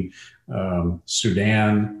between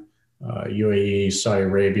Sudan, UAE, Saudi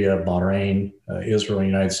Arabia, Bahrain, Israel, and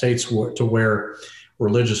the United States, to where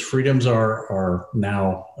religious freedoms are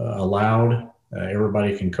now allowed.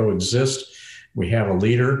 Everybody can coexist. We have a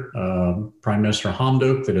leader, Prime Minister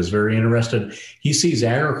Hamdok, that is very interested. He sees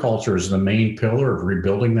agriculture as the main pillar of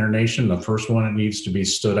rebuilding their nation, the first one that needs to be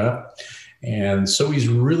stood up. And so he's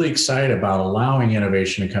really excited about allowing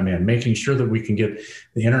innovation to come in, making sure that we can get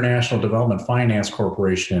the International Development Finance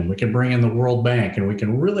Corporation in, we can bring in the World Bank, and we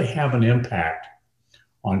can really have an impact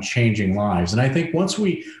on changing lives. And I think once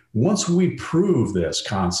we prove this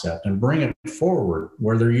concept and bring it forward,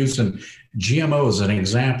 where they're using GMOs as an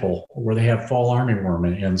example, where they have fall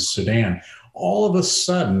armyworm in Sudan, all of a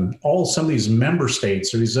sudden, some of these member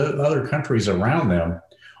states or these other countries around them,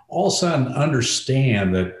 all of a sudden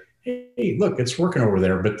understand that, hey, look, it's working over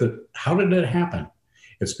there. But how did it happen?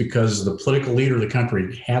 It's because the political leader of the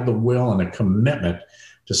country had the will and the commitment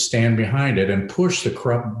to stand behind it and push the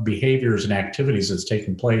corrupt behaviors and activities that's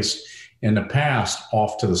taken place in the past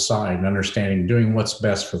off to the side, and understanding, doing what's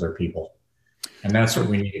best for their people. And that's what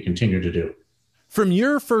we need to continue to do. From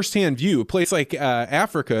your firsthand view, a place like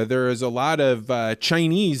Africa, there is a lot of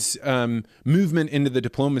Chinese movement into the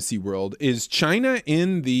diplomacy world. Is China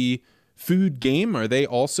in the food game? Are they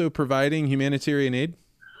also providing humanitarian aid?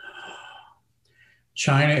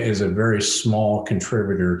 China is a very small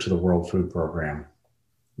contributor to the World Food Program,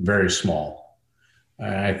 very small.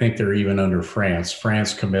 I think they're even under France.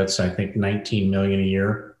 France commits, I think, 19 million a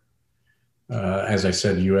year. As I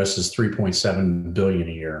said, the U.S. is 3.7 billion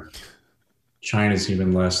a year. China's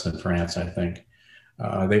even less than France, I think.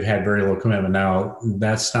 They've had very little commitment. Now,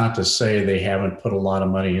 that's not to say they haven't put a lot of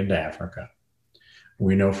money into Africa.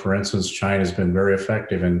 We know, for instance, China's been very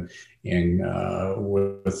effective with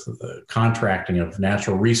the contracting of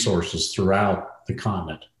natural resources throughout the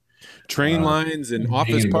continent. Train lines and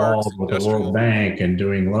office being parks. Involved with the World Bank and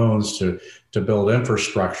doing loans to build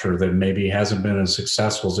infrastructure that maybe hasn't been as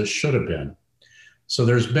successful as it should have been. So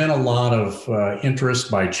there's been a lot of interest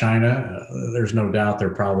by China. There's no doubt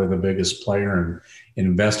they're probably the biggest player in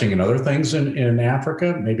investing in other things in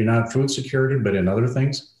Africa, maybe not food security, but in other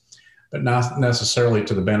things, but not necessarily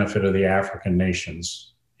to the benefit of the African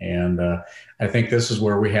nations. And I think this is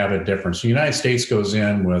where we have a difference. The United States goes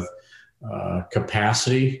in with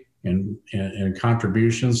capacity and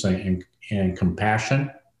contributions and compassion,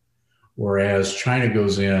 whereas China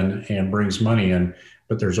goes in and brings money in,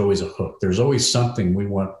 but there's always a hook. There's always something we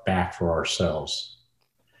want back for ourselves.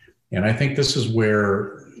 And I think this is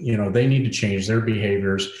where, they need to change their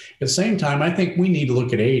behaviors. At the same time, I think we need to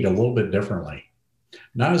look at aid a little bit differently.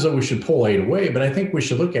 Not as though we should pull aid away, but I think we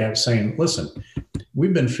should look at it saying, listen,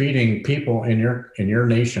 we've been feeding people in your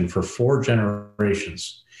nation for 4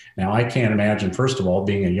 generations. Now, I can't imagine, first of all,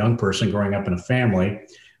 being a young person growing up in a family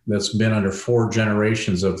that's been under 4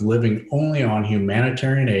 generations of living only on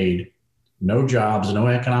humanitarian aid, no jobs, no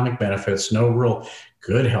economic benefits, no real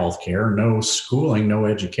good health care, no schooling, no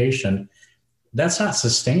education. That's not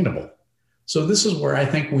sustainable. So this is where I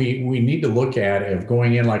think we need to look at of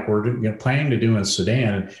going in like we're planning to do in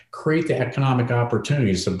Sudan and create the economic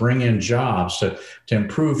opportunities to bring in jobs, to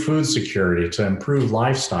improve food security, to improve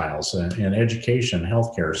lifestyles and education,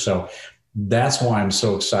 healthcare. So that's why I'm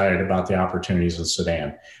so excited about the opportunities in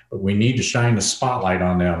Sudan. But we need to shine the spotlight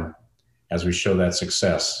on them as we show that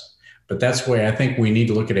success. But that's the way I think we need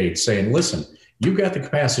to look at aid, saying, listen, you've got the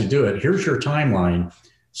capacity to do it. Here's your timeline.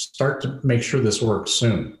 Start to make sure this works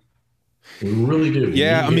soon. We really do.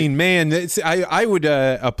 Yeah, I mean, man, I would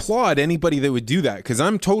applaud anybody that would do that, because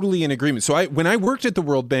I'm totally in agreement. So when I worked at the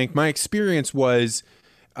World Bank, my experience was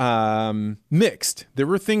mixed. There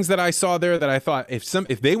were things that I saw there that I thought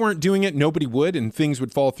if they weren't doing it, nobody would, and things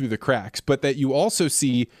would fall through the cracks. But that you also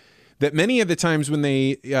see that many of the times when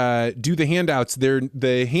they do the handouts,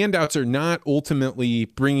 the handouts are not ultimately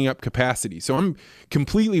bringing up capacity. So I'm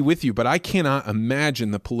completely with you, but I cannot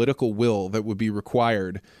imagine the political will that would be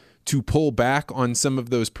required to pull back on some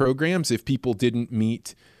of those programs if people didn't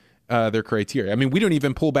meet their criteria. I mean, we don't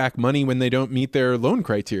even pull back money when they don't meet their loan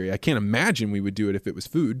criteria. I can't imagine we would do it if it was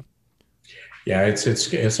food. Yeah,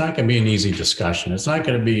 it's not going to be an easy discussion. It's not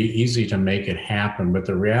going to be easy to make it happen. But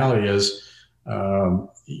the reality is,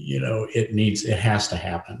 it has to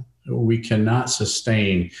happen. We cannot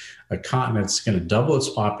sustain a continent that's going to double its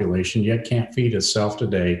population, yet can't feed itself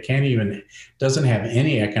today, doesn't have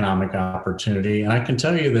any economic opportunity. And I can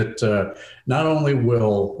tell you that not only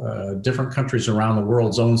will different countries around the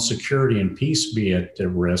world's own security and peace be at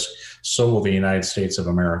risk, so will the United States of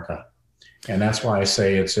America. And that's why I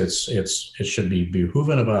say it should be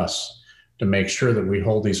behooving of us to make sure that we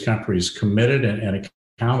hold these countries committed and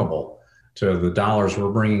accountable to the dollars we're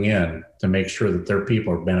bringing in to make sure that their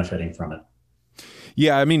people are benefiting from it.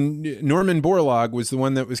 Yeah, I mean, Norman Borlaug was the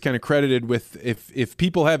one that was kind of credited with if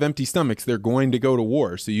people have empty stomachs, they're going to go to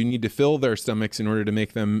war. So you need to fill their stomachs in order to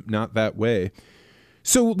make them not that way.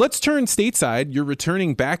 So let's turn stateside. You're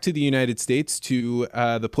returning back to the United States, to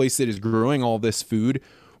the place that is growing all this food.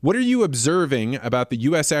 What are you observing about the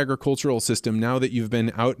U.S. agricultural system now that you've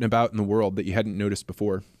been out and about in the world that you hadn't noticed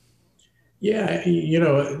before? Yeah,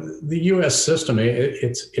 the U.S. system,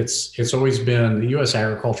 it's always been, the U.S.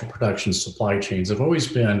 agriculture production supply chains have always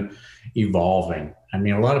been evolving. I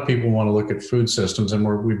mean, a lot of people want to look at food systems, and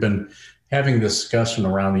we've been having this discussion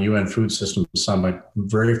around the UN Food System Summit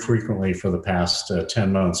very frequently for the past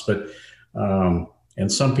 10 months. But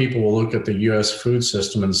and some people will look at the U.S. food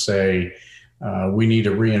system and say, we need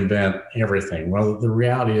to reinvent everything. Well, the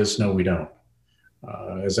reality is, no, we don't.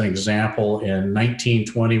 As an example, in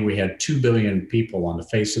 1920, we had 2 billion people on the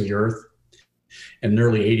face of the earth, and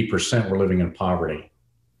nearly 80% were living in poverty.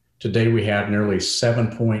 Today, we have nearly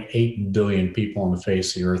 7.8 billion people on the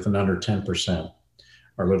face of the earth, and under 10%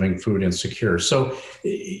 are living food insecure. So,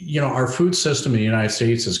 our food system in the United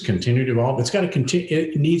States has continued to evolve. It's got to continue.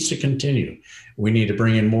 It needs to continue. We need to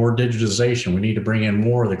bring in more digitization. We need to bring in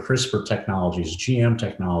more of the CRISPR technologies, GM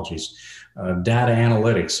technologies, data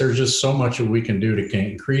analytics. There's just so much that we can do to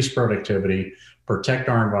increase productivity, protect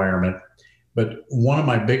our environment. But one of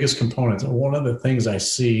my biggest components, one of the things I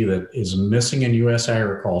see that is missing in U.S.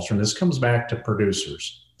 agriculture, and this comes back to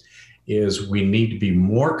producers, is we need to be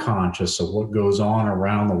more conscious of what goes on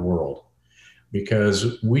around the world,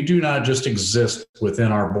 because we do not just exist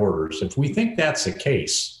within our borders. If we think that's the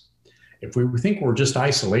case, if we think we're just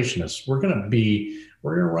isolationists, we're going to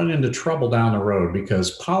run into trouble down the road,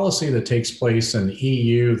 because policy that takes place in the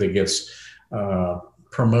EU that gets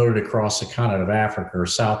promoted across the continent of Africa or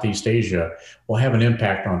Southeast Asia will have an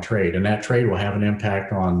impact on trade, and that trade will have an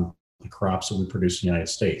impact on the crops that we produce in the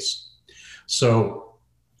United States. So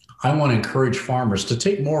I want to encourage farmers to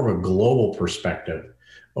take more of a global perspective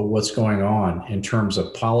of what's going on in terms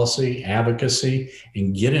of policy, advocacy,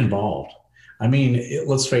 and get involved. I mean,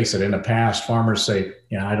 let's face it, in the past, farmers say,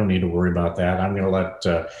 I don't need to worry about that. I'm going to let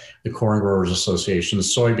the Corn Growers Association, the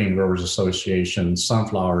Soybean Growers Association,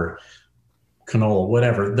 sunflower, canola,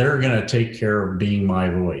 whatever, they're going to take care of being my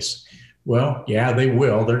voice. Well, yeah, they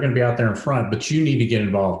will. They're going to be out there in front, but you need to get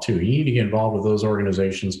involved too. You need to get involved with those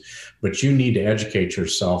organizations, but you need to educate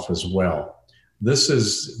yourself as well. This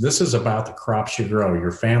is about the crops you grow,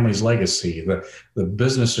 your family's legacy, the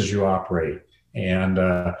businesses you operate. And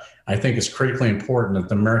I think it's critically important that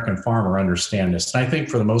the American farmer understand this. And I think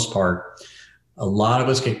for the most part, a lot of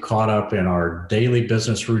us get caught up in our daily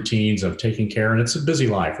business routines of taking care, and it's a busy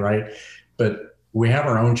life, right? But we have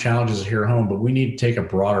our own challenges here at home, but we need to take a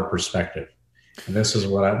broader perspective. And this is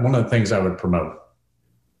one of the things I would promote.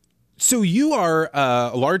 So you are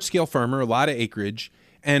a large-scale farmer, a lot of acreage.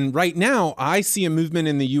 And right now, I see a movement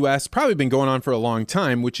in the U.S., probably been going on for a long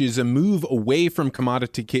time, which is a move away from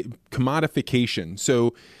commodification.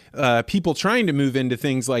 So people trying to move into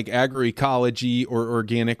things like agroecology or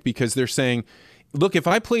organic, because they're saying, look, if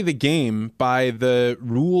I play the game by the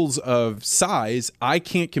rules of size, I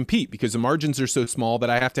can't compete because the margins are so small that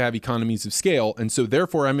I have to have economies of scale. And so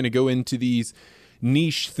therefore, I'm going to go into these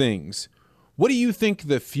niche things. What do you think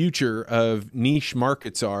the future of niche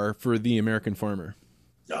markets are for the American farmer?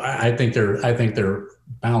 I think they're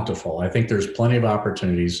bountiful. I think there's plenty of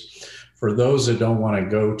opportunities for those that don't want to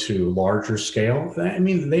go to larger scale. I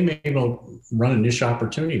mean, they may run a niche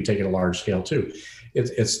opportunity and take it a large scale too.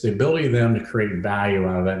 It's the ability of them to create value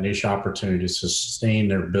out of that niche opportunity to sustain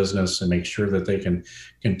their business and make sure that they can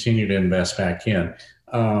continue to invest back in.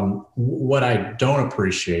 What I don't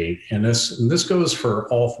appreciate, and this goes for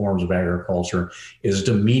all forms of agriculture, is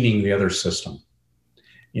demeaning the other system.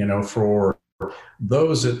 For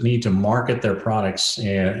those that need to market their products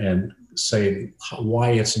and say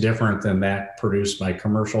why it's different than that produced by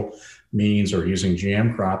commercial means or using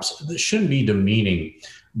GM crops, this shouldn't be demeaning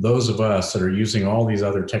those of us that are using all these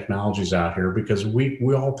other technologies out here, because we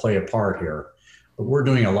all play a part here, but we're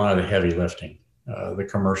doing a lot of the heavy lifting. The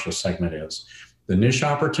commercial segment is. The niche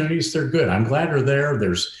opportunities, they're good. I'm glad they're there.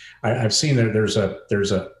 I've seen that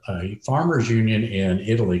there's a farmers union in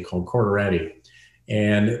Italy called Corderetti,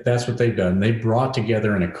 and that's what they've done. They brought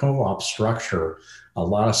together in a co-op structure a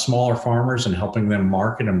lot of smaller farmers and helping them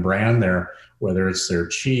market and brand whether it's their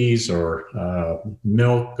cheese or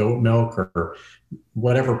milk, goat milk, or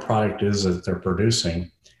whatever product is that they're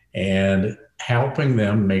producing, and helping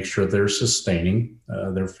them make sure they're sustaining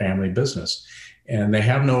their family business. And they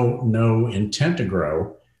have no intent to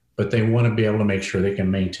grow, but they want to be able to make sure they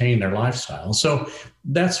can maintain their lifestyle. So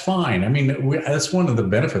that's fine. I mean, that's one of the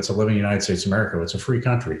benefits of living in the United States of America. It's a free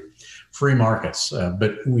country, free markets,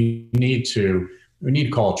 but we need to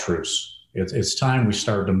call truce. It's time we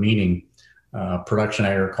start demeaning production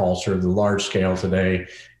agriculture, the large scale today.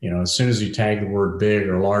 As soon as you tag the word big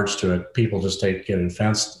or large to it, people just get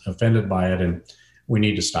offended by it, and we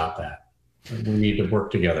need to stop that. We need to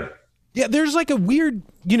work together. Yeah, there's like a weird,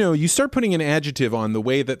 you start putting an adjective on the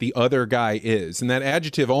way that the other guy is, and that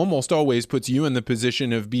adjective almost always puts you in the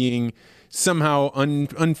position of being somehow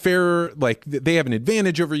unfair, like they have an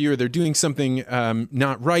advantage over you, or they're doing something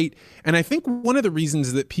not right. And I think one of the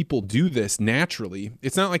reasons that people do this naturally,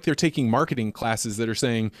 it's not like they're taking marketing classes that are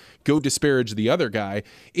saying, go disparage the other guy.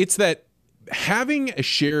 It's that having a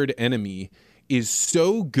shared enemy is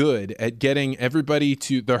so good at getting everybody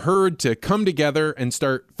the herd to come together and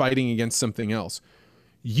start fighting against something else.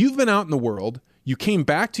 You've been out in the world. You came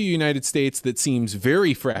back to the United States that seems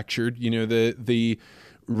very fractured. The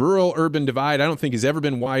rural-urban divide, I don't think has ever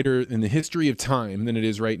been wider in the history of time than it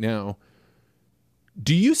is right now.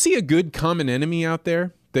 Do you see a good common enemy out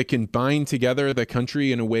there that can bind together the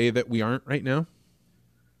country in a way that we aren't right now?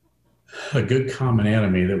 A good common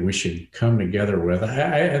enemy that we should come together with.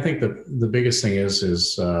 I think the biggest thing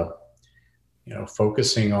is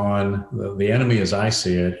focusing on the enemy as I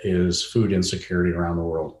see it is food insecurity around the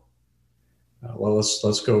world. Well,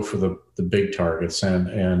 let's go for the big targets,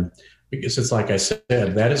 and because it's like I said,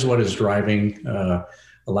 that is what is driving a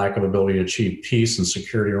lack of ability to achieve peace and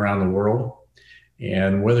security around the world.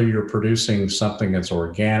 And whether you're producing something that's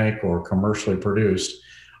organic or commercially produced,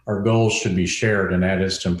 our goals should be shared, and that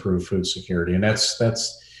is to improve food security. And that's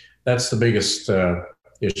the biggest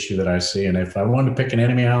issue that I see. And if I wanted to pick an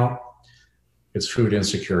enemy out, it's food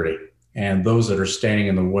insecurity and those that are standing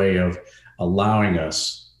in the way of allowing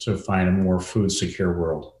us to find a more food secure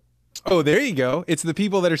world. Oh, there you go. It's the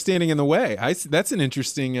people that are standing in the way. That's an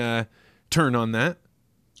interesting turn on that.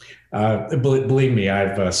 Believe me,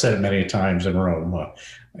 I've said it many times in Rome,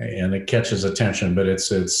 and it catches attention. But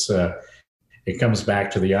it comes back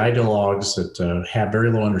to the ideologues that have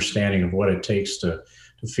very low understanding of what it takes to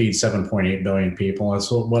feed 7.8 billion people. And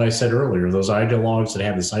so what I said earlier, those ideologues that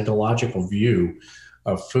have this ideological view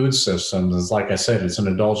of food systems is, like I said, it's an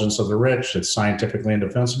indulgence of the rich. It's scientifically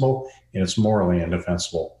indefensible and it's morally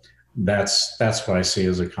indefensible. That's what I see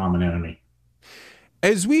as a common enemy.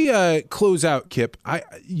 As we close out, Kip,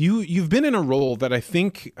 you've been in a role that I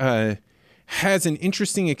think has an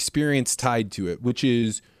interesting experience tied to it, which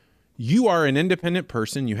is you are an independent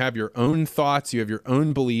person. You have your own thoughts, you have your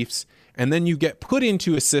own beliefs, and then you get put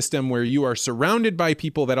into a system where you are surrounded by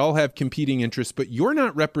people that all have competing interests, but you're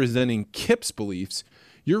not representing Kip's beliefs.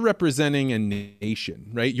 You're representing a nation,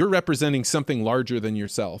 right? You're representing something larger than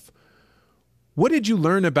yourself. What did you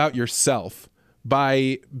learn about yourself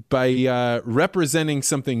by representing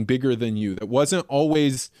something bigger than you that wasn't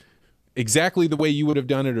always exactly the way you would have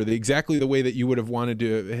done it or exactly the way that you would have wanted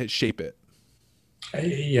to shape it?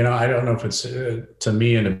 I don't know if it's to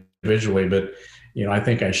me individually, but I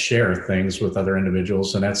think I share things with other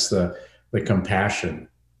individuals, and that's the compassion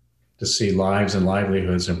to see lives and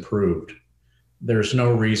livelihoods improved. There's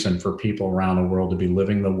no reason for people around the world to be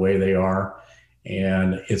living the way they are,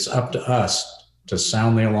 and it's up to us to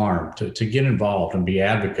sound the alarm, to get involved and be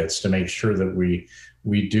advocates to make sure that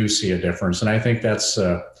we do see a difference. And I think that's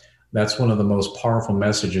one of the most powerful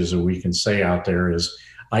messages that we can say out there is,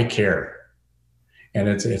 I care. And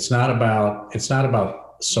it's not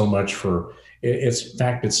about so much for it's in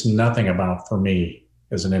fact, it's nothing about for me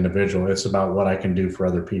as an individual. It's about what I can do for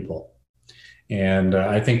other people. And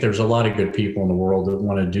I think there's a lot of good people in the world that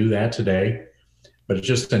want to do that today, but it's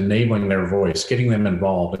just enabling their voice, getting them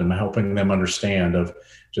involved and helping them understand of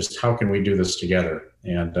just how can we do this together.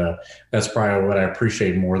 And that's probably what I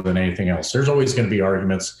appreciate more than anything else. There's always going to be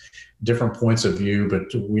arguments, different points of view,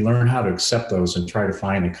 but we learn how to accept those and try to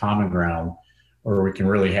find a common ground where we can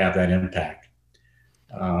really have that impact.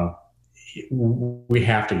 We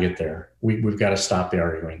have to get there. We've got to stop the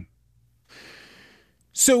arguing.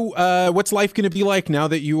 So what's life going to be like now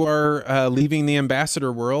that you are leaving the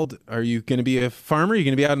ambassador world? Are you going to be a farmer? Are you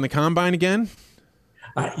going to be out in the combine again?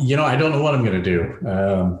 I don't know what I'm going to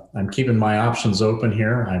do. I'm keeping my options open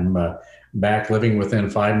here. I'm back living within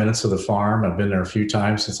 5 minutes of the farm. I've been there a few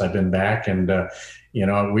times since I've been back. And,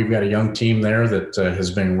 we've got a young team there that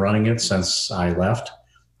has been running it since I left.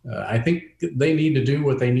 I think they need to do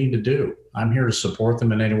what they need to do. I'm here to support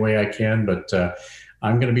them in any way I can, but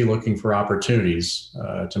I'm going to be looking for opportunities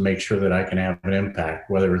to make sure that I can have an impact,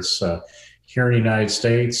 whether it's here in the United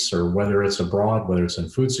States or whether it's abroad, whether it's in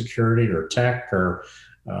food security or tech or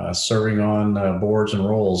serving on boards and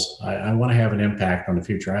roles. I want to have an impact on the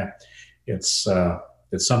future. It's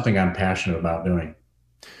something I'm passionate about doing.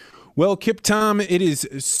 Well, Kip Tom, it is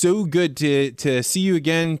so good to see you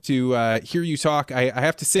again, to hear you talk. I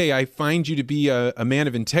have to say, I find you to be a man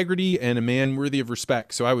of integrity and a man worthy of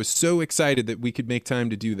respect. So I was so excited that we could make time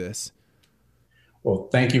to do this. Well,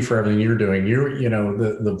 thank you for everything you're doing.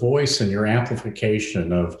 The voice and your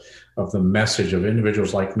amplification of the message of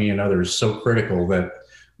individuals like me and others is so critical that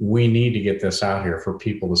we need to get this out here for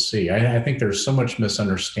people to see. I think there's so much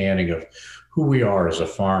misunderstanding of who we are as a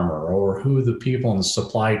farmer or who the people in the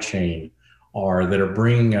supply chain are that are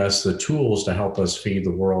bringing us the tools to help us feed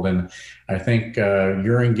the world. And I think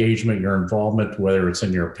your engagement, your involvement, whether it's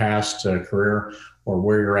in your past career or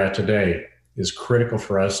where you're at today, is critical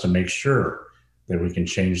for us to make sure that we can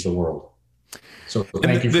change the world. So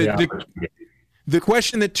thank you for the opportunity. The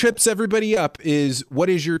question that trips everybody up is, what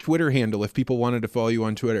is your Twitter handle if people wanted to follow you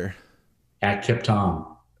on Twitter? At Kip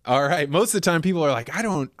Tom. All right. Most of the time people are like, I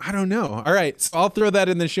don't know. All right. So I'll throw that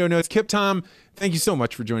in the show notes. Kip Tom, thank you so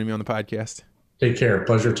much for joining me on the podcast. Take care.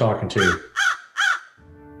 Pleasure talking to you.